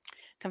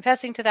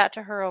confessing to that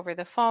to her over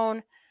the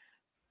phone.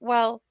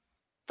 Well,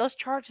 those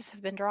charges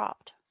have been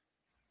dropped.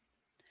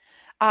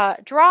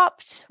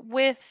 dropped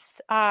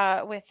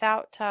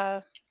without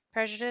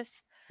prejudice.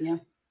 Yeah.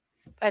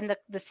 And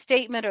the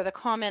statement or the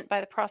comment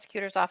by the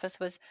prosecutor's office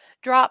was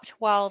dropped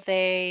while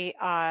they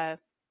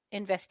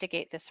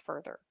investigate this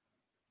further.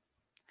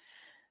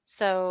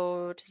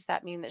 So does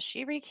that mean that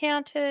she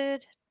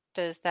recanted?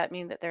 Does that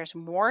mean that there's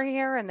more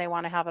here and they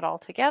want to have it all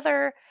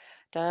together?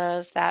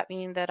 Does that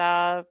mean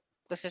that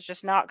this is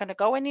just not going to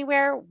go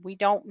anywhere? We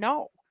don't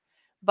know.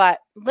 But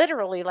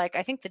literally, like,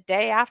 I think the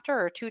day after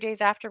or 2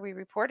 days after we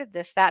reported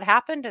this, that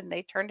happened and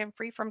they turned him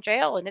free from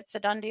jail and it's a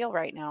done deal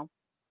right now.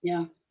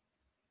 Yeah.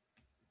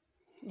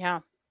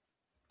 Yeah.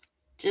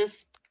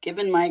 Just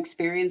given my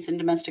experience in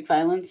domestic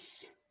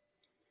violence,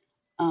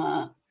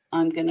 I'm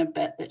going to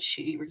bet that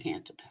she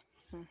recanted.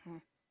 Mm-hmm.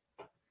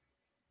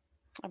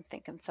 I'm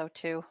thinking so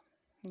too.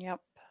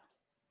 Yep.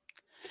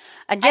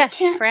 And yes,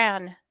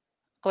 Fran,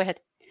 go ahead.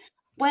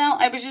 Well,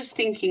 I was just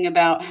thinking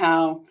about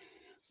how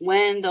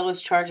when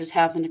those charges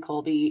happened to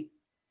Colby,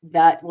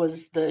 that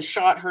was the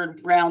shot heard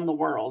round the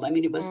world. I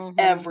mean, it was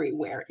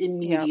everywhere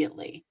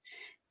immediately. Yep.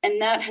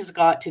 And that has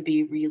got to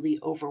be really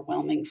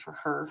overwhelming for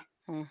her.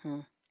 Mm-hmm.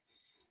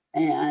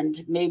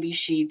 And maybe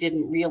she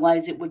didn't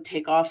realize it would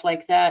take off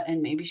like that.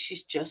 And maybe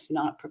she's just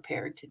not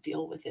prepared to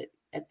deal with it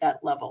at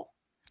that level.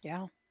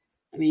 Yeah.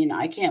 I mean,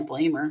 I can't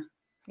blame her.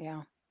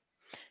 Yeah.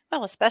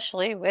 Well,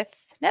 especially with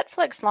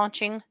Netflix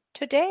launching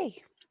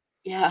today.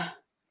 Yeah.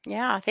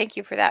 Yeah. Thank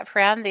you for that,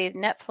 Fran. The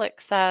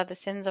Netflix, The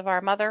Sins of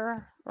Our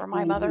Mother or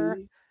My Mother,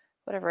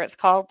 whatever it's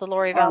called, the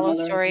Lori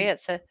Vallow story.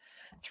 It's a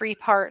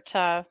 3-part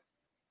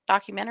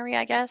documentary,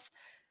 I guess.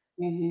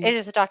 Mm-hmm. It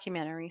is a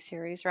documentary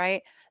series,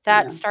 right?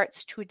 That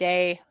starts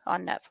today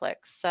on Netflix.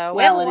 So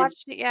we haven't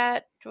watched it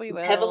yet. We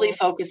will. Heavily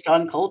focused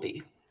on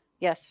Colby.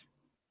 Yes.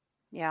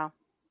 Yeah.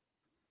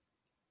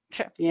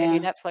 Yeah.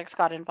 Maybe Netflix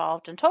got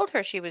involved and told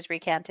her she was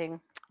recanting.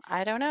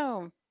 I don't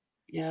know.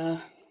 Yeah.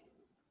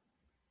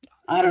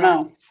 I don't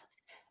know.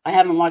 I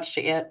haven't watched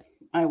it yet.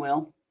 I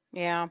will.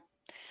 Yeah.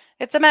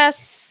 It's a mess,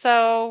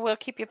 so we'll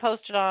keep you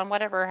posted on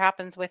whatever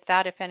happens with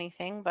that, if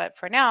anything. But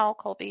for now,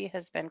 Colby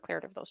has been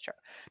cleared of those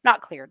charges.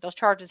 Not cleared. Those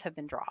charges have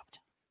been dropped.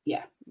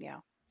 Yeah. Yeah.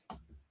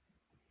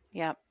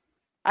 Yeah.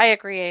 I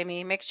agree,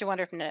 Amy. Makes you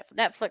wonder if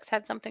Netflix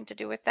had something to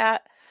do with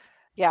that.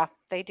 Yeah,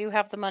 they do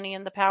have the money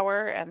and the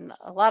power, and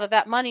a lot of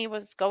that money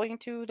was going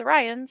to the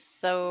Ryans,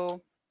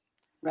 so...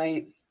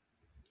 Right.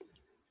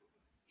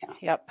 Yeah.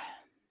 Yep.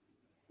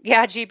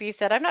 Yeah, GB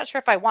said, I'm not sure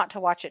if I want to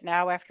watch it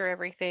now after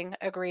everything.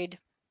 Agreed.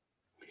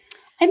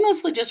 I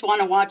mostly just want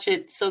to watch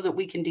it so that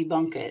we can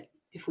debunk it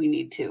if we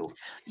need to.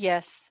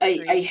 Yes.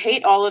 I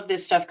hate all of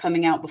this stuff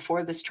coming out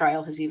before this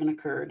trial has even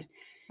occurred.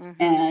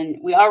 Mm-hmm. And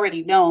we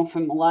already know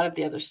from a lot of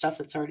the other stuff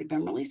that's already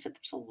been released that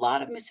there's a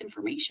lot of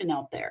misinformation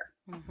out there.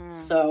 Mm-hmm.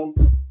 So,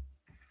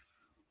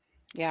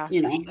 yeah,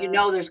 you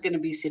know there's going to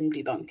be some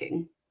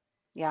debunking.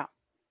 Yeah.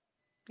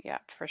 Yeah,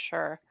 for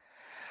sure.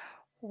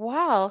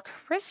 Well,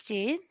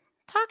 Kristi,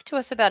 talk to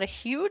us about a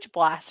huge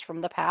blast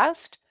from the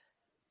past.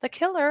 The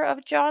killer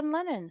of John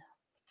Lennon.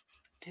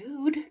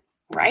 Dude,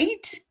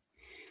 right?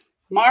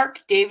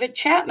 Mark David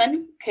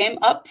Chapman came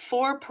up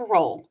for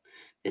parole.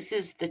 This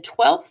is the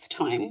 12th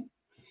time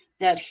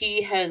that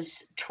he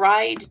has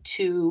tried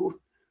to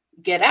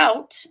get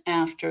out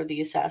after the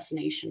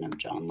assassination of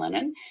John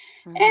Lennon.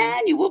 Mm-hmm.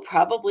 And you will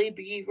probably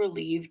be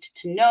relieved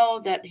to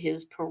know that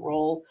his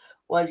parole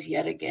was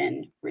yet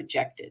again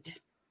rejected.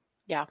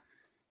 Yeah.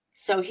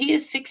 So he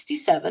is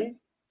 67.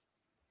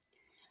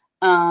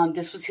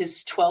 This was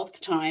his 12th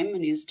time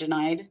and he was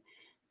denied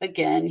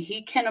again.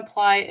 He can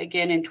apply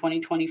again in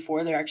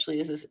 2024. There actually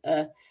is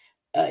a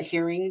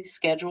hearing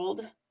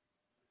scheduled.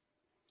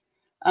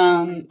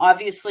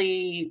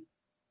 Obviously,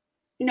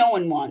 no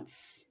one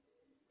wants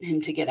him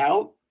to get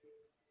out.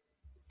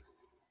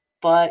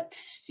 But,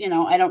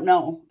 I don't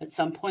know at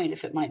some point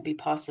if it might be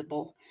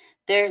possible.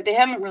 They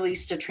haven't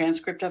released a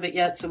transcript of it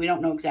yet, so we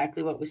don't know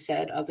exactly what was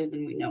said, other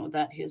than we know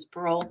that his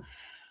parole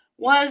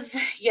was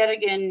yet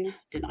again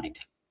denied.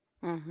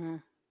 Mm-hmm.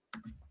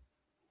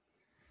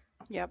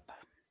 Yep.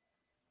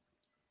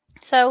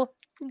 So,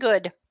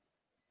 good.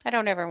 I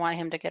don't ever want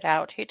him to get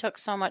out. He took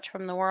so much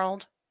from the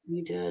world.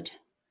 He did.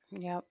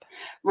 Yep.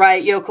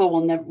 Right.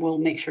 Yoko will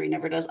make sure he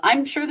never does.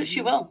 I'm sure that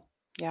she will.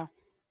 Yeah.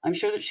 I'm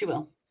sure that she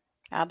will.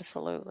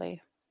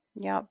 Absolutely.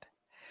 Yep.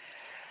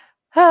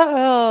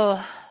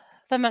 Oh,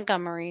 the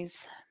Montgomerys.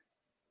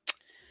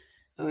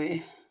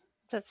 Oy.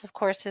 This, of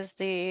course, is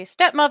the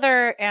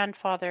stepmother and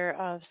father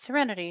of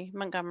Serenity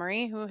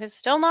Montgomery, who has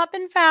still not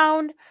been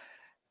found,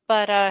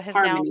 but has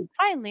now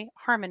finally...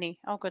 Harmony.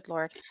 Oh, good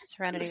Lord.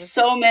 Serenity.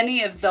 So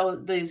many of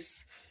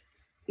these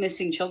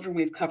missing children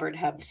we've covered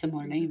have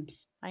similar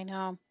names. I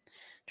know.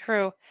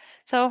 True.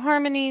 So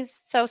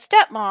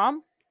stepmom,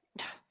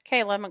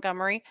 Kayla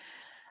Montgomery,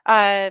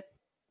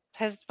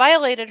 has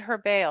violated her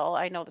bail.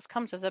 I know this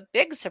comes as a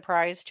big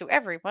surprise to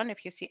everyone.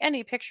 If you see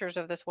any pictures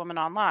of this woman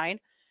online,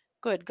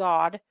 good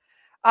God.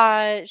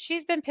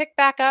 She's been picked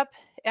back up,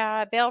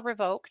 bail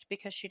revoked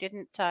because she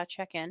didn't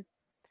check in.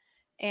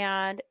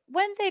 And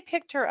when they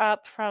picked her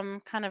up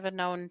from kind of a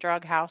known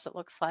drug house, it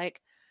looks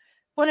like,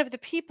 one of the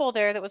people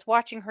there that was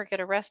watching her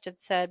get arrested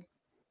said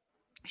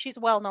she's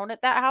well known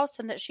at that house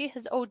and that she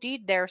has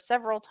OD'd there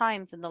several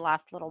times in the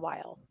last little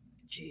while.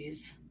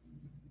 Jeez.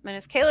 And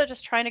is Kayla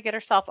just trying to get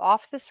herself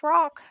off this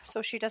rock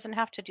so she doesn't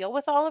have to deal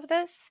with all of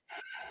this?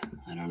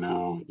 I don't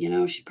know.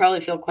 She'd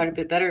probably feel quite a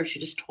bit better if she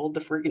just told the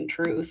friggin'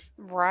 truth.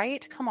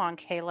 Right? Come on,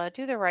 Kayla,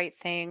 do the right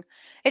thing.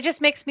 It just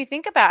makes me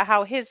think about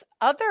how his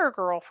other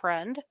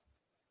girlfriend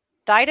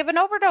died of an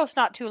overdose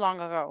not too long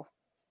ago.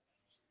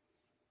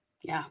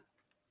 Yeah.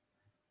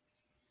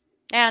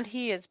 And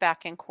he is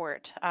back in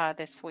court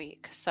this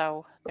week,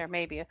 so there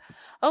may be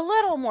a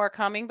little more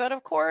coming. But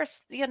of course,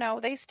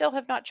 they still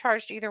have not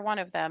charged either one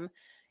of them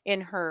in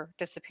her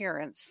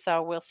disappearance.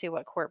 So we'll see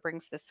what court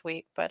brings this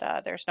week. But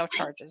there's no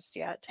charges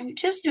yet. I'm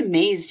just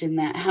amazed in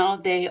that, how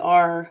they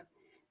are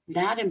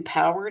that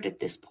empowered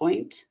at this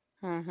point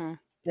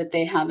that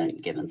they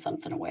haven't given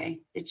something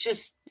away.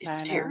 It's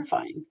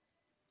terrifying.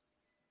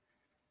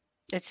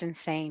 It's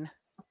insane.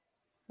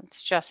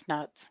 It's just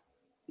nuts.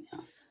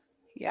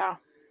 Yeah.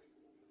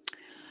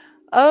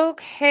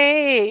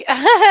 Okay.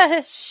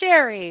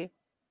 Sherri.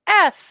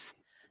 F.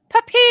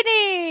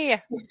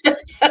 Papini.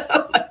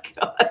 Oh my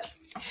God.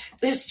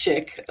 This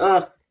chick.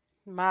 Oh.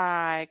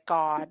 My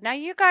God. Now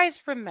you guys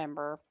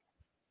remember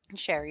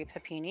Sherri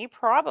Papini,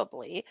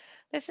 probably.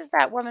 This is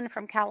that woman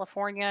from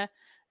California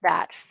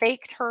that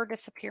faked her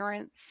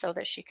disappearance so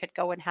that she could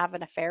go and have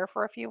an affair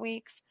for a few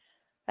weeks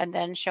and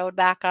then showed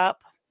back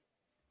up.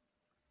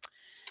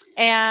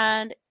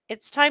 And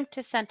it's time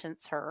to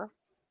sentence her.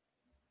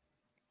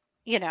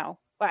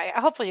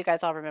 Hopefully you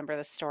guys all remember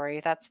this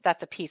story. That's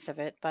a piece of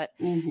it. But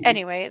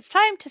anyway, it's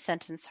time to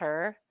sentence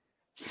her.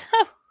 So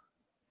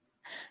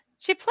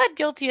she pled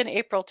guilty in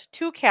April to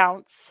 2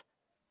 counts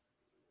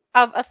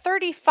of a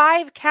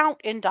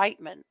 35-count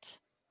indictment,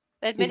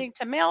 admitting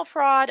to mail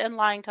fraud and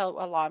lying to a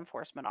law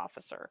enforcement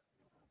officer.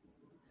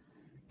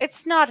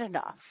 It's not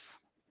enough.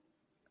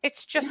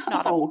 It's just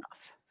not enough.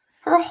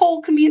 Her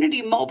whole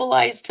community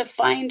mobilized to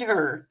find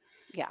her.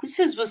 Yeah. This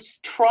was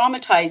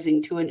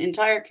traumatizing to an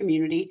entire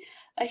community.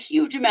 A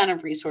huge amount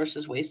of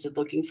resources wasted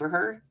looking for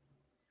her.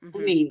 I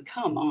mean,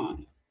 come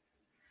on.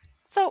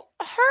 So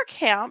her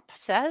camp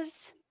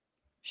says,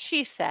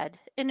 she said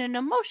in an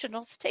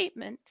emotional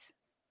statement,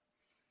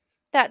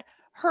 that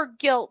her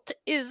guilt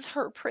is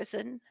her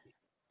prison.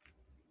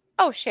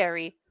 Oh,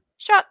 Sherri,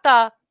 shut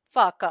the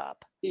fuck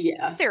up.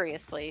 Yeah.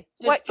 Seriously.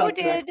 Just what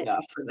you did?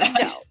 Off for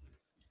that.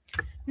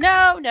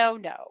 No.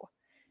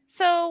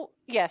 So,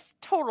 yes,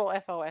 total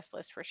FOS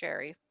list for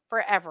Sherri.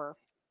 Forever.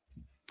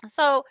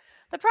 So,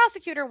 the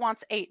prosecutor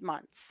wants 8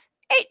 months.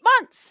 8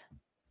 months!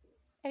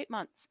 8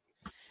 months.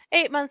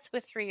 8 months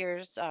with 3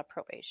 years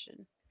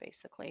probation,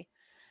 basically.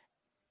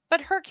 But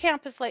her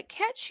camp is like,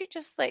 can't she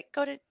just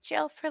go to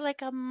jail for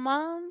a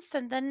month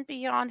and then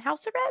be on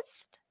house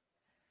arrest?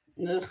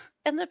 Ugh.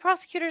 And the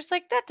prosecutor's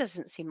like, that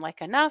doesn't seem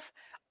like enough.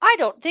 I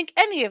don't think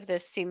any of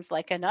this seems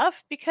like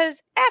enough because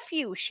F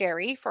you,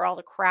 Sherri, for all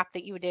the crap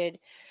that you did.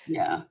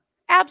 Yeah.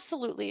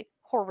 Absolutely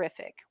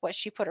horrific. What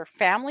she put her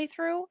family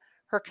through,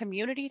 her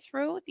community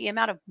through, the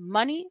amount of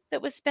money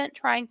that was spent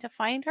trying to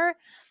find her,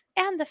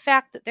 and the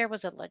fact that there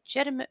was a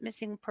legitimate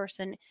missing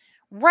person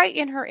right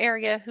in her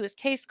area whose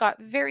case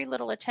got very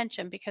little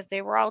attention because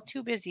they were all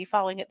too busy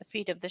falling at the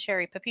feet of the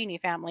Sherri Papini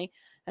family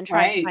and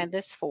trying to find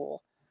this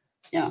fool.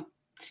 Yeah.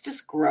 It's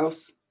just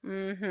gross.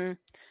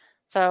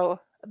 So,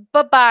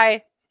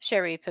 bye-bye,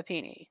 Sherri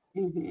Papini.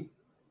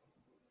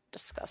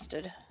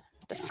 Disgusted.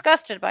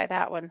 Disgusted by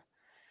that one.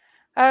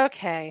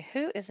 Okay,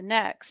 who is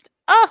next?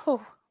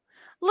 Oh,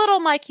 little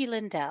Mikey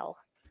Lindell.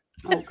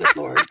 Oh, good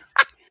Lord.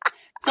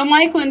 So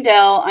Mike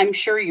Lindell, I'm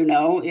sure you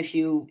know, if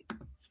you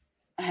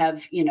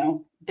have,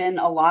 been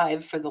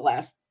alive for the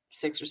last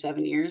 6 or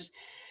 7 years,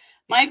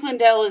 Mike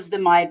Lindell is the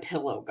My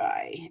Pillow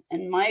guy.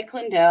 And Mike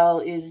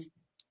Lindell is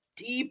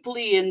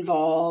deeply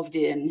involved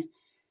in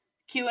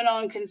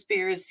QAnon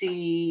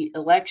conspiracy,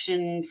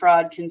 election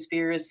fraud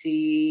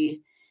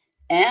conspiracy,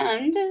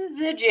 and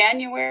the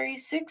January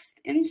 6th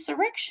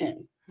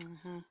insurrection.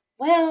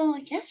 Well,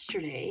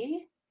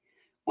 yesterday,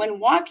 when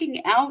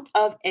walking out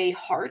of a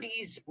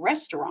Hardee's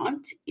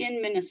restaurant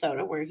in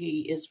Minnesota, where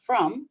he is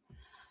from,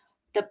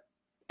 the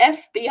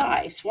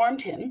FBI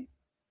swarmed him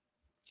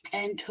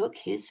and took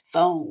his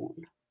phone.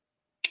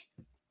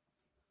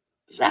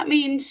 Does that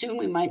mean soon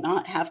we might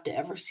not have to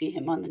ever see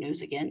him on the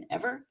news again,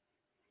 ever?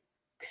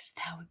 Because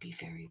that would be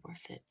very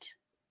worth it.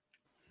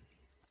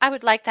 I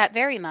would like that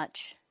very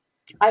much.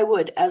 I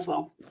would as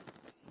well.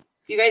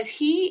 You guys,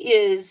 he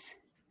is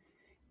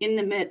in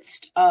the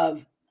midst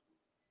of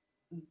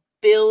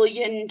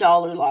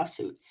billion-dollar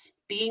lawsuits,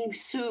 being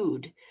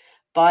sued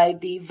by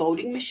the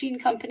voting machine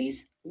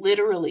companies,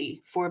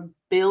 literally for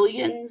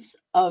billions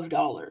of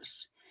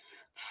dollars,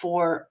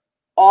 for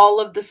all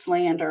of the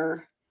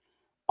slander,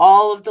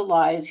 all of the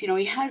lies.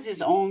 He has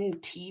his own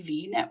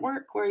TV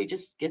network where he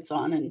just gets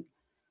on and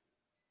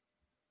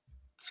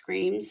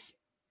screams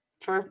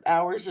for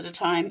hours at a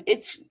time.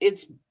 It's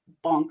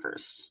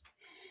bonkers.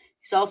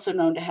 He's also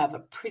known to have a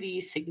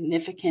pretty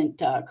significant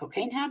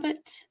cocaine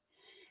habit.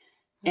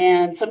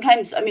 And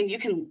sometimes, I mean, you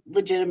can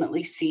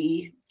legitimately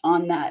see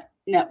on that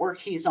network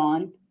he's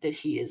on that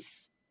he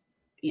is,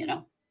 you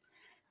know,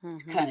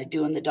 kind of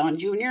doing the Don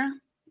Jr.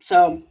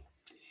 So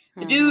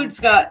the dude's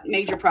got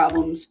major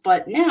problems,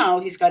 but now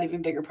he's got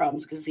even bigger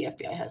problems because the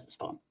FBI has his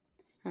phone.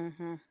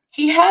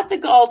 He had the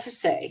gall to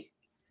say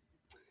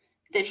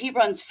that he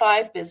runs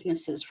 5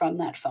 businesses from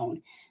that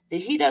phone,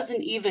 that he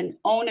doesn't even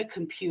own a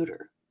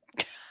computer.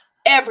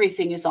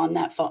 Everything is on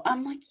that phone.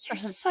 I'm like, you're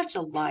such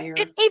a liar.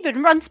 It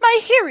even runs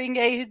my hearing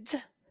aids.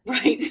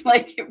 Right?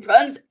 Like, it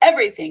runs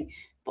everything.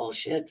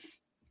 Bullshit.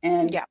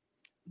 And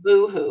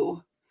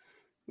boo-hoo.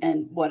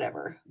 And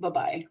whatever.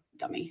 Bye-bye,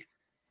 dummy.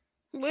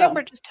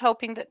 We're just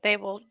hoping that they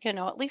will,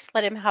 at least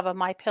let him have a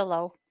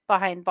MyPillow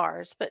behind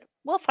bars, but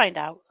we'll find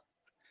out.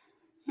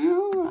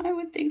 Well, I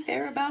would think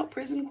they're about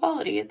prison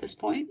quality at this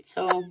point,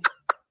 so.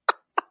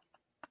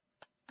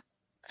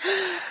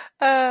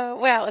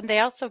 Well, and they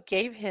also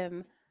gave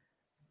him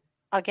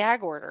a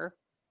gag order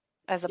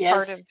as a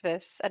part of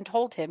this and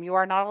told him, you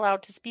are not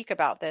allowed to speak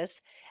about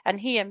this. And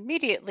he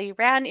immediately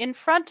ran in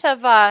front of,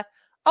 I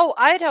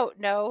don't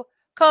know,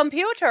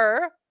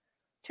 computer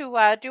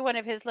to do one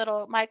of his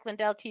little Mike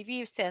Lindell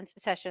TV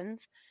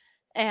sessions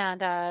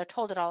and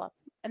told it all up.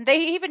 And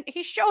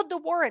he showed the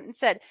warrant and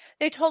said,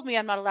 they told me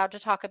I'm not allowed to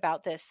talk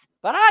about this,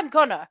 but I'm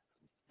gonna.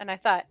 And I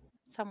thought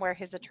somewhere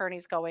his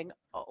attorney's going,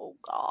 oh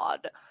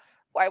God,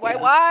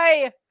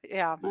 why?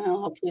 Yeah.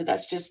 Well, hopefully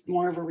that's just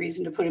more of a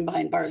reason to put him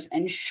behind bars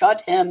and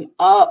shut him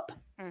up.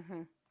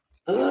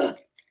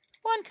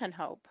 One can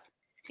hope.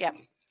 Yep.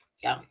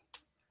 Yeah.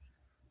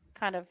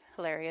 Kind of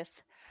hilarious.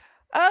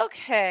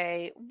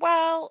 Okay.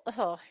 Well,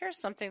 here's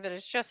something that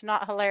is just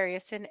not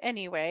hilarious in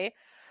any way.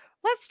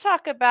 Let's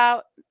talk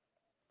about,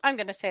 I'm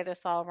going to say this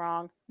all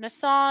wrong,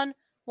 Naasón,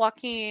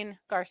 Joaquín,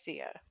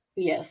 García.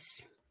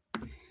 Yes.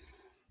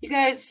 You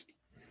guys,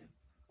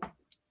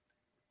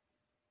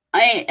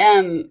 I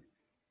am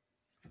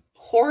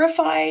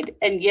horrified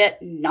and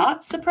yet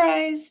not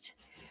surprised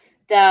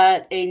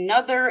that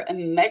another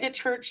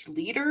megachurch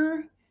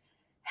leader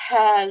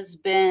has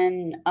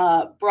been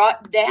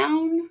brought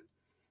down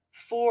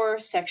for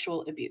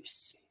sexual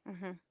abuse.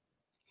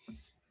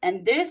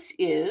 And this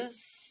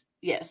is,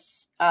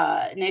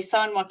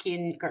 Naasón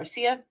Joaquín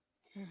García.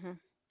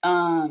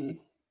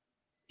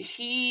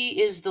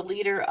 He is the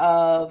leader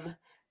of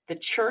the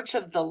Church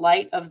of the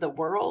Light of the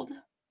World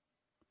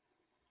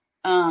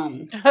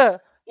in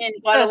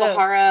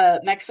Guadalajara,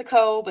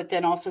 Mexico, but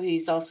then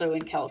he's also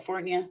in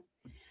California.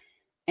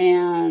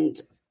 And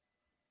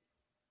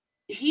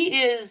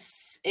he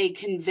is a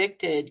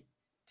convicted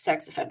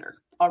sex offender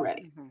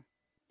already.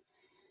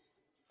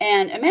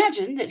 And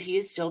imagine that he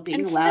is still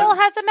being allowed. Still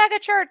has a mega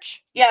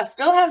church. Yeah,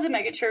 still has a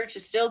mega church,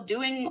 is still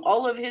doing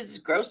all of his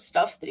gross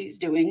stuff that he's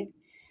doing.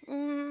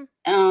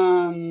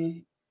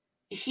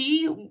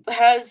 He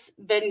has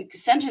been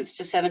sentenced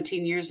to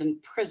 17 years in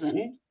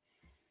prison.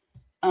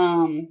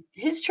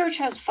 His church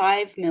has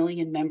 5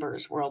 million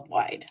members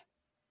worldwide.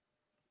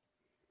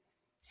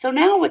 So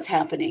now what's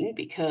happening,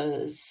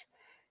 because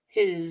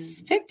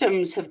his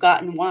victims have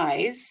gotten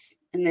wise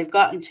and they've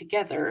gotten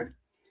together,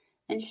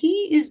 and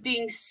he is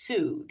being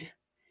sued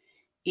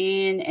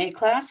in a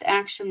class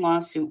action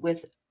lawsuit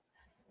with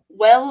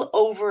well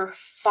over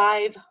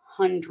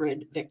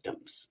 500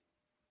 victims.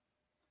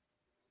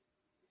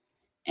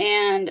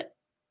 And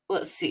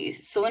let's see.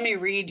 So let me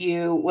read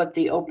you what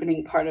the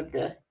opening part of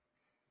the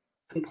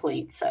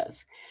complaint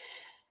says.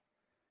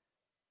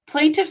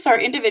 Plaintiffs are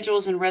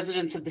individuals and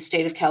residents of the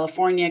state of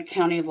California,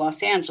 County of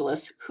Los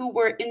Angeles, who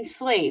were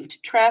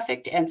enslaved,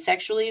 trafficked, and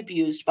sexually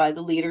abused by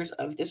the leaders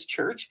of this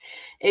church,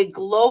 a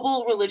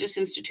global religious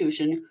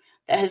institution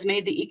that has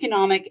made the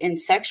economic and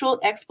sexual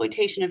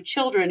exploitation of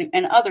children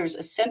and others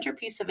a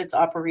centerpiece of its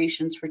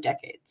operations for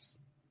decades.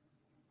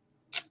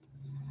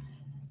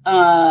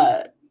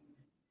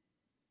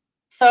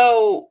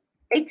 So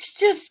it's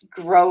just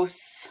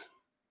gross.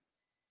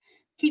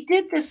 He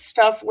did this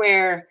stuff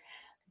where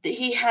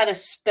he had a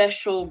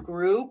special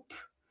group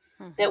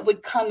that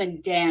would come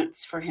and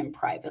dance for him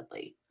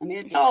privately. I mean,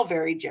 it's all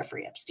very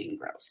Jeffrey Epstein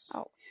gross.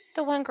 Oh,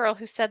 the one girl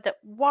who said that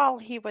while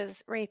he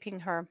was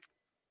raping her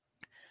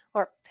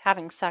or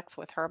having sex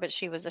with her, but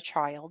she was a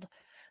child,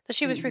 that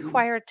she was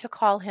required to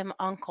call him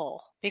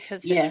uncle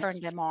because it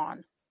turned him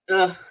on.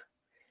 Ugh.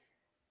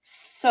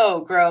 So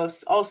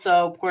gross.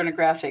 Also,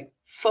 pornographic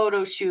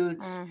photo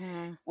shoots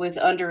with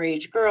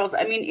underage girls.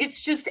 I mean,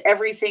 it's just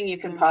everything you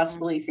can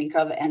possibly think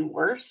of and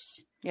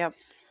worse. Yep.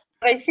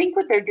 But I think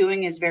what they're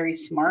doing is very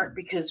smart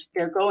because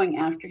they're going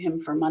after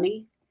him for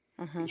money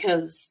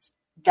because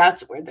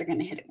that's where they're going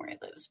to hit him where he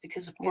lives.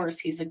 Because, of course,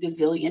 he's a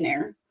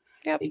gazillionaire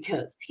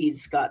because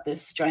he's got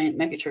this giant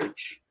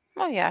megachurch.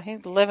 Oh, yeah.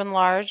 He's living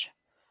large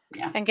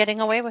and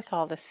getting away with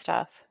all this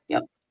stuff.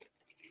 Yep.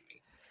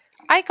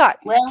 I got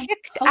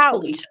kicked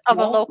out of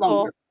a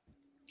local.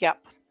 Yep.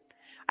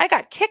 I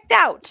got kicked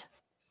out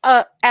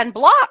and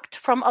blocked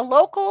from a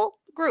local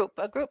group,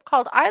 a group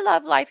called I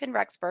Love Life in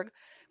Rexburg,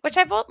 which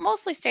I've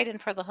mostly stayed in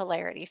for the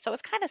hilarity. So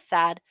it's kind of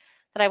sad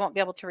that I won't be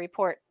able to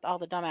report all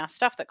the dumbass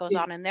stuff that goes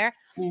on in there.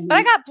 Mhm. But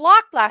I got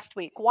blocked last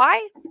week.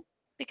 Why?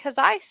 Because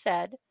I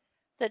said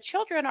that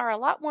children are a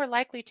lot more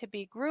likely to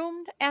be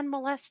groomed and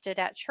molested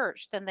at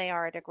church than they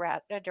are at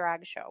a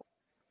drag show.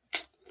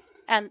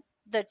 And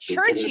the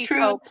Speaking the churchy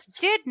truth. folks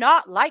did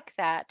not like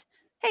that.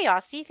 Hey,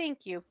 Aussie,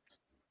 thank you.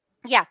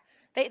 Yeah,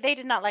 they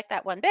did not like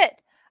that one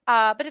bit.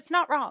 But it's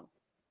not wrong.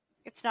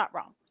 It's not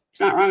wrong. It's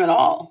not wrong at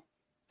all.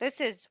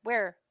 This is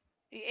where,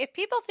 if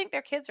people think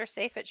their kids are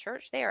safe at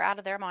church, they are out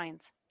of their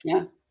minds.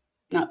 Yeah.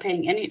 Not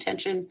paying any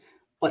attention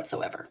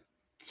whatsoever.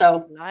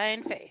 So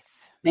Blind faith.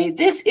 may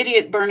this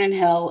idiot burn in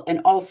hell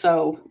and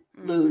also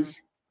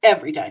lose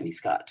every dime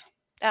he's got.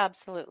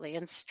 Absolutely.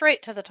 And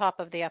straight to the top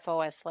of the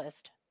FOS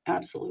list.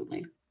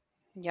 Absolutely.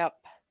 Yep.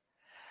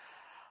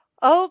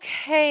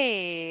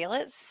 Okay,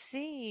 let's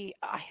see.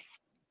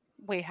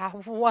 We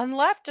have one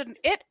left, and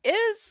it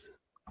is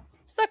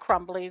the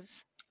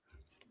Crumbleys.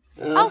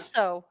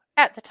 Also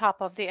at the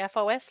top of the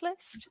FOS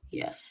list.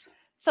 Yes.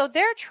 So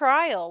their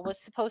trial was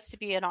supposed to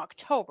be in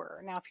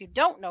October. Now, if you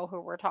don't know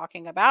who we're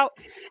talking about,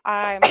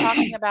 I'm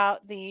talking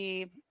about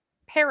the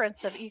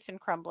parents of Ethan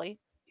Crumbley,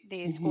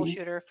 the school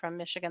shooter from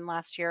Michigan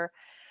last year,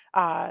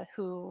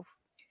 who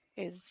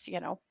is,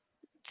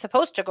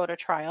 supposed to go to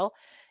trial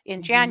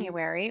in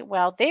January.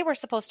 Well, they were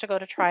supposed to go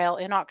to trial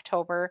in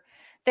October.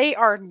 They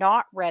are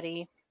not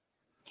ready.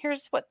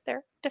 Here's what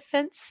their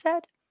defense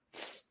said.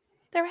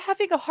 They're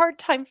having a hard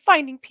time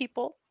finding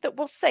people that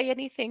will say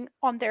anything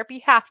on their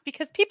behalf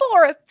because people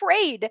are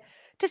afraid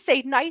to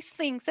say nice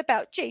things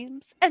about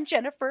James and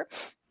Jennifer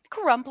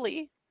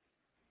Crumbley.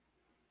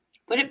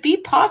 Would it be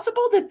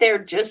possible that there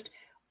just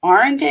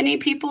aren't any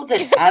people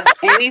that have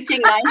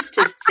anything nice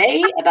to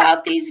say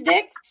about these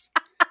dicks?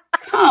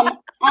 Come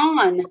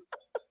on.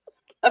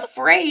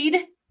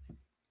 Afraid.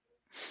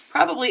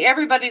 Probably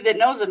everybody that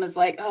knows them is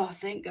like, oh,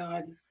 thank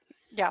God.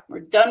 Yeah. We're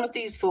done with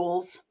these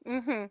fools.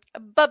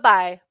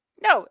 Bye-bye.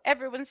 No,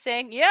 everyone's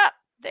saying, yep,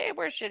 they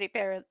were shitty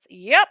parents.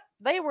 Yep,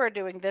 they were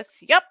doing this.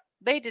 Yep,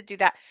 they did do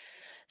that.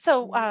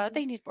 So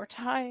they need more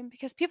time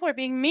because people are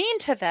being mean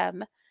to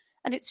them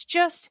and it's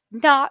just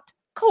not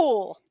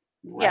cool.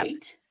 Right.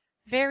 Yeah.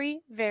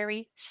 Very,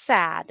 very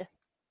sad.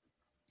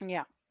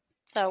 Yeah.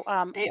 So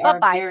they are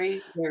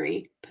very,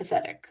 very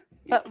pathetic.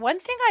 But one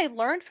thing I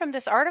learned from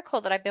this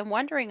article that I've been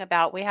wondering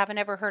about, we haven't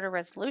ever heard a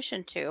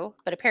resolution to,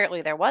 but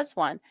apparently there was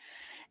one,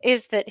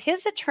 is that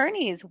his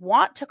attorneys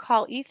want to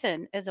call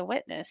Ethan as a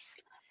witness.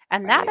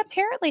 And that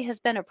apparently has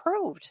been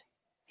approved.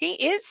 He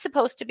is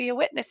supposed to be a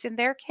witness in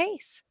their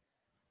case.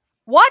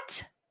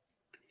 What?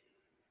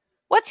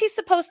 What's he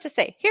supposed to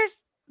say? Here's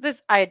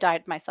this. I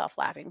died myself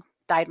laughing.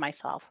 Died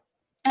myself.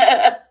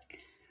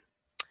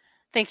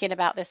 Thinking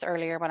about this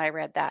earlier when I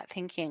read that,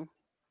 thinking,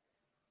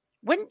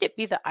 wouldn't it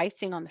be the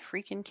icing on the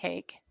freaking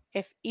cake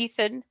if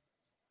Ethan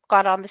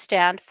got on the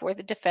stand for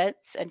the defense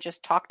and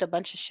just talked a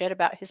bunch of shit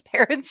about his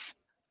parents?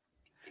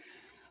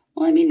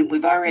 Well, I mean,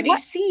 we've already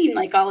seen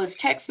like all his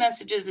text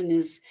messages and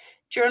his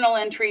journal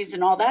entries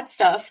and all that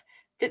stuff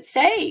that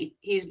say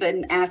he's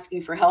been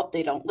asking for help.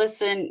 They don't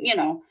listen.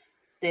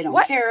 They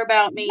don't care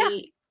about me.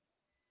 Yeah.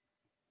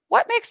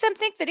 What makes them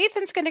think that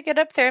Ethan's going to get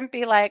up there and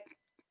be like,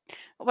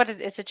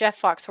 it's a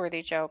Jeff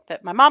Foxworthy joke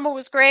that my mama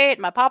was great,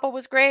 my papa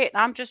was great,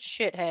 and I'm just a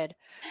shithead.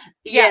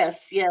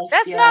 Yes.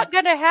 That's not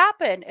going to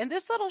happen. And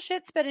this little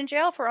shit's been in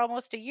jail for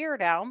almost a year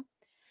now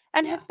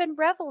and has been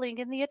reveling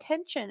in the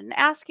attention and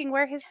asking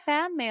where his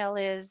fan mail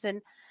is.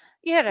 And,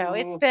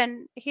 it's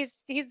been, he's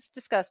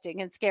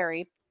disgusting and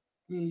scary.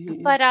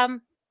 But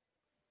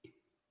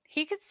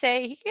he could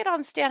get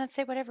on stand and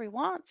say whatever he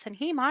wants, and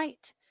he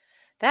might.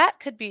 That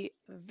could be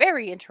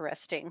very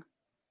interesting.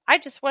 I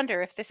just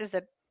wonder if this is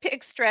a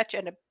big stretch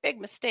and a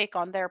big mistake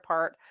on their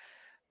part,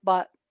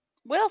 but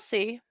we'll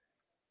see.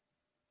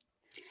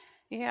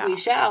 Yeah. We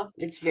shall.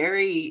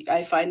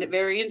 I find it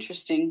very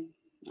interesting.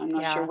 I'm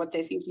not sure what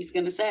they think he's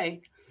going to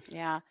say.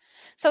 Yeah.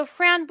 So,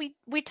 Fran,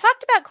 we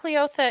talked about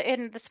Cleotha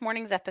in this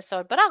morning's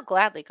episode, but I'll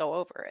gladly go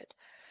over it.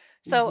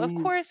 So, of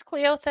course,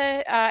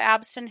 Cleotha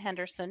Abston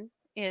Henderson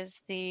is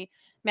the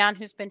man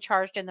who's been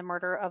charged in the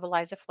murder of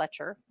Eliza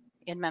Fletcher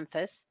in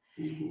Memphis.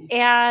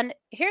 And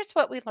here's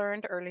what we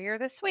learned earlier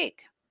this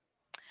week.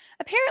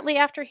 Apparently,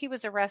 after he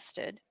was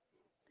arrested,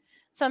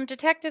 some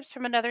detectives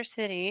from another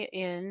city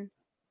in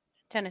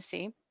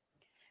Tennessee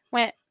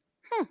went,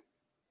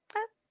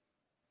 that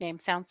name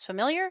sounds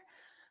familiar.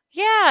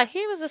 Yeah,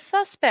 he was a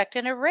suspect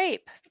in a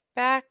rape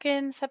back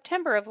in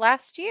September of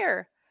last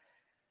year.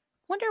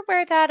 Wonder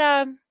where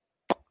that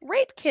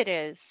rape kit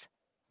is.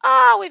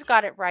 Oh, we've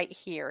got it right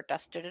here.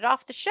 Dusted it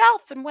off the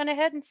shelf and went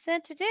ahead and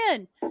sent it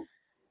in.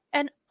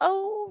 And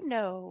oh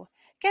no,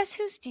 guess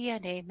whose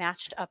DNA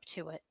matched up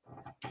to it?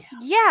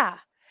 Yeah.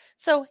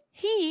 So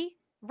he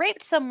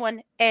raped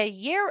someone a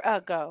year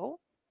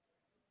ago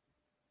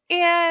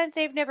and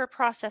they've never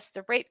processed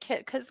the rape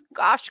kit because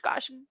gosh,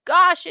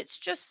 it's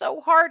just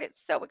so hard.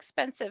 It's so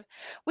expensive.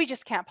 We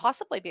just can't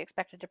possibly be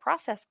expected to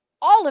process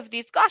all of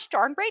these gosh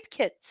darn rape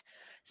kits.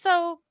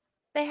 So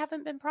they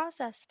haven't been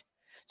processed.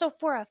 So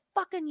for a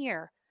fucking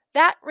year,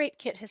 that rape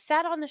kit has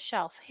sat on the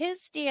shelf.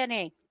 His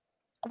DNA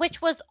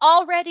which was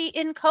already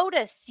in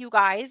CODIS, you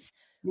guys.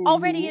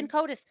 Already Mhm. in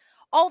CODIS.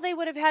 All they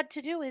would have had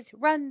to do is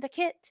run the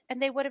kit,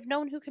 and they would have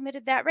known who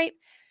committed that rape.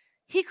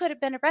 He could have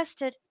been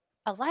arrested.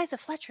 Eliza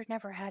Fletcher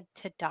never had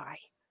to die.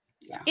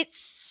 Yeah. It's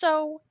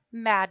so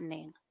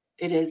maddening.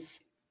 It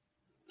is.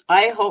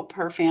 I hope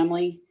her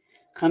family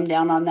come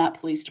down on that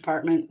police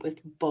department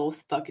with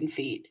both fucking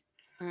feet.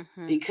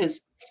 Mm-hmm.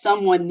 Because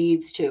someone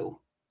needs to,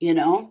 you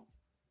know?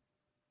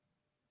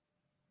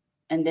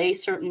 And they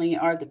certainly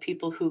are the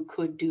people who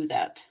could do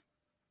that.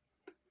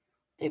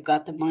 They've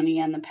got the money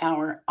and the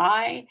power.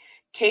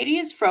 Katie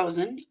is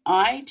frozen.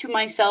 I, to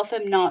myself,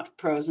 am not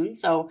frozen.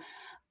 So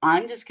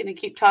I'm just going to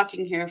keep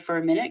talking here for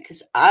a minute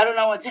because I don't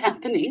know what's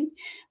happening.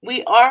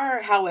 We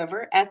are,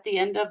 however, at the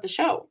end of the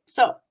show.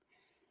 So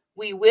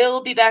we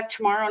will be back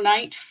tomorrow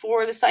night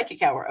for the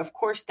Psychic Hour. Of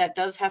course, that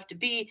does have to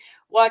be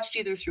watched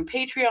either through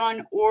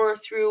Patreon or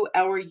through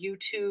our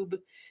YouTube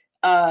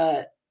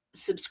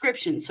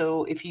subscription.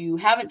 So if you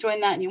haven't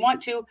joined that and you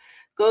want to,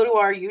 go to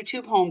our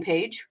YouTube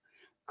homepage,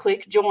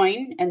 click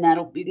join, and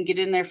you can get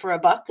in there for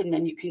 $1, and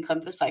then you can come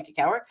to the Psychic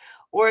Hour.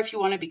 Or if you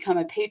want to become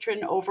a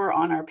patron over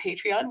on our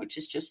Patreon, which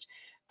is just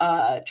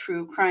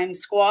True Crime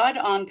Squad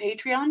on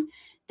Patreon,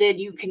 then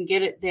you can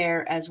get it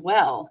there as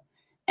well.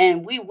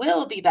 And we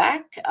will be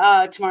back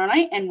tomorrow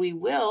night, and we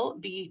will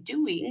be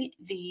doing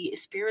the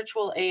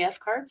spiritual AF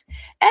cards,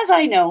 as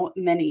I know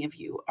many of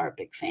you are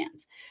big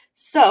fans.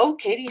 So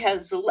Katie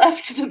has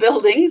left the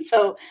building,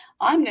 so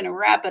I'm going to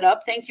wrap it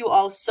up. Thank you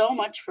all so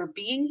much for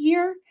being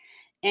here.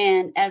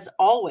 And as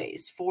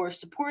always, for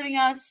supporting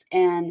us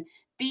and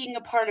being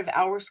a part of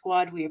our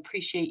squad. We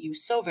appreciate you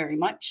so very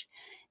much.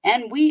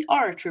 And we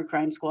are True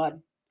Crime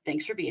Squad.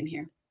 Thanks for being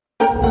here.